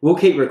 we'll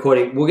keep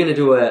recording. We're going to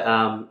do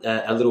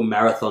a little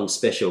marathon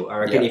special. I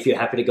reckon if you're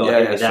happy to go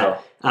ahead with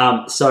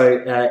that.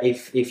 So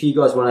if you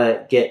guys want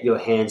to get your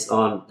hands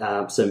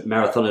on some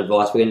marathon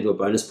advice, we're going to do a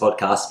bonus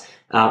podcast.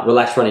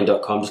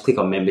 Relaxrunning.com. Just click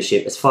on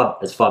membership. It's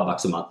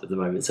 $5 a month at the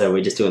moment. So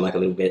we're just doing like a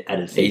little bit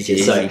added feature.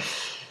 Easy. So,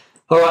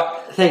 all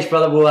right, thanks,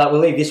 brother. We'll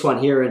leave this one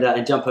here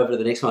and jump over to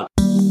the next one.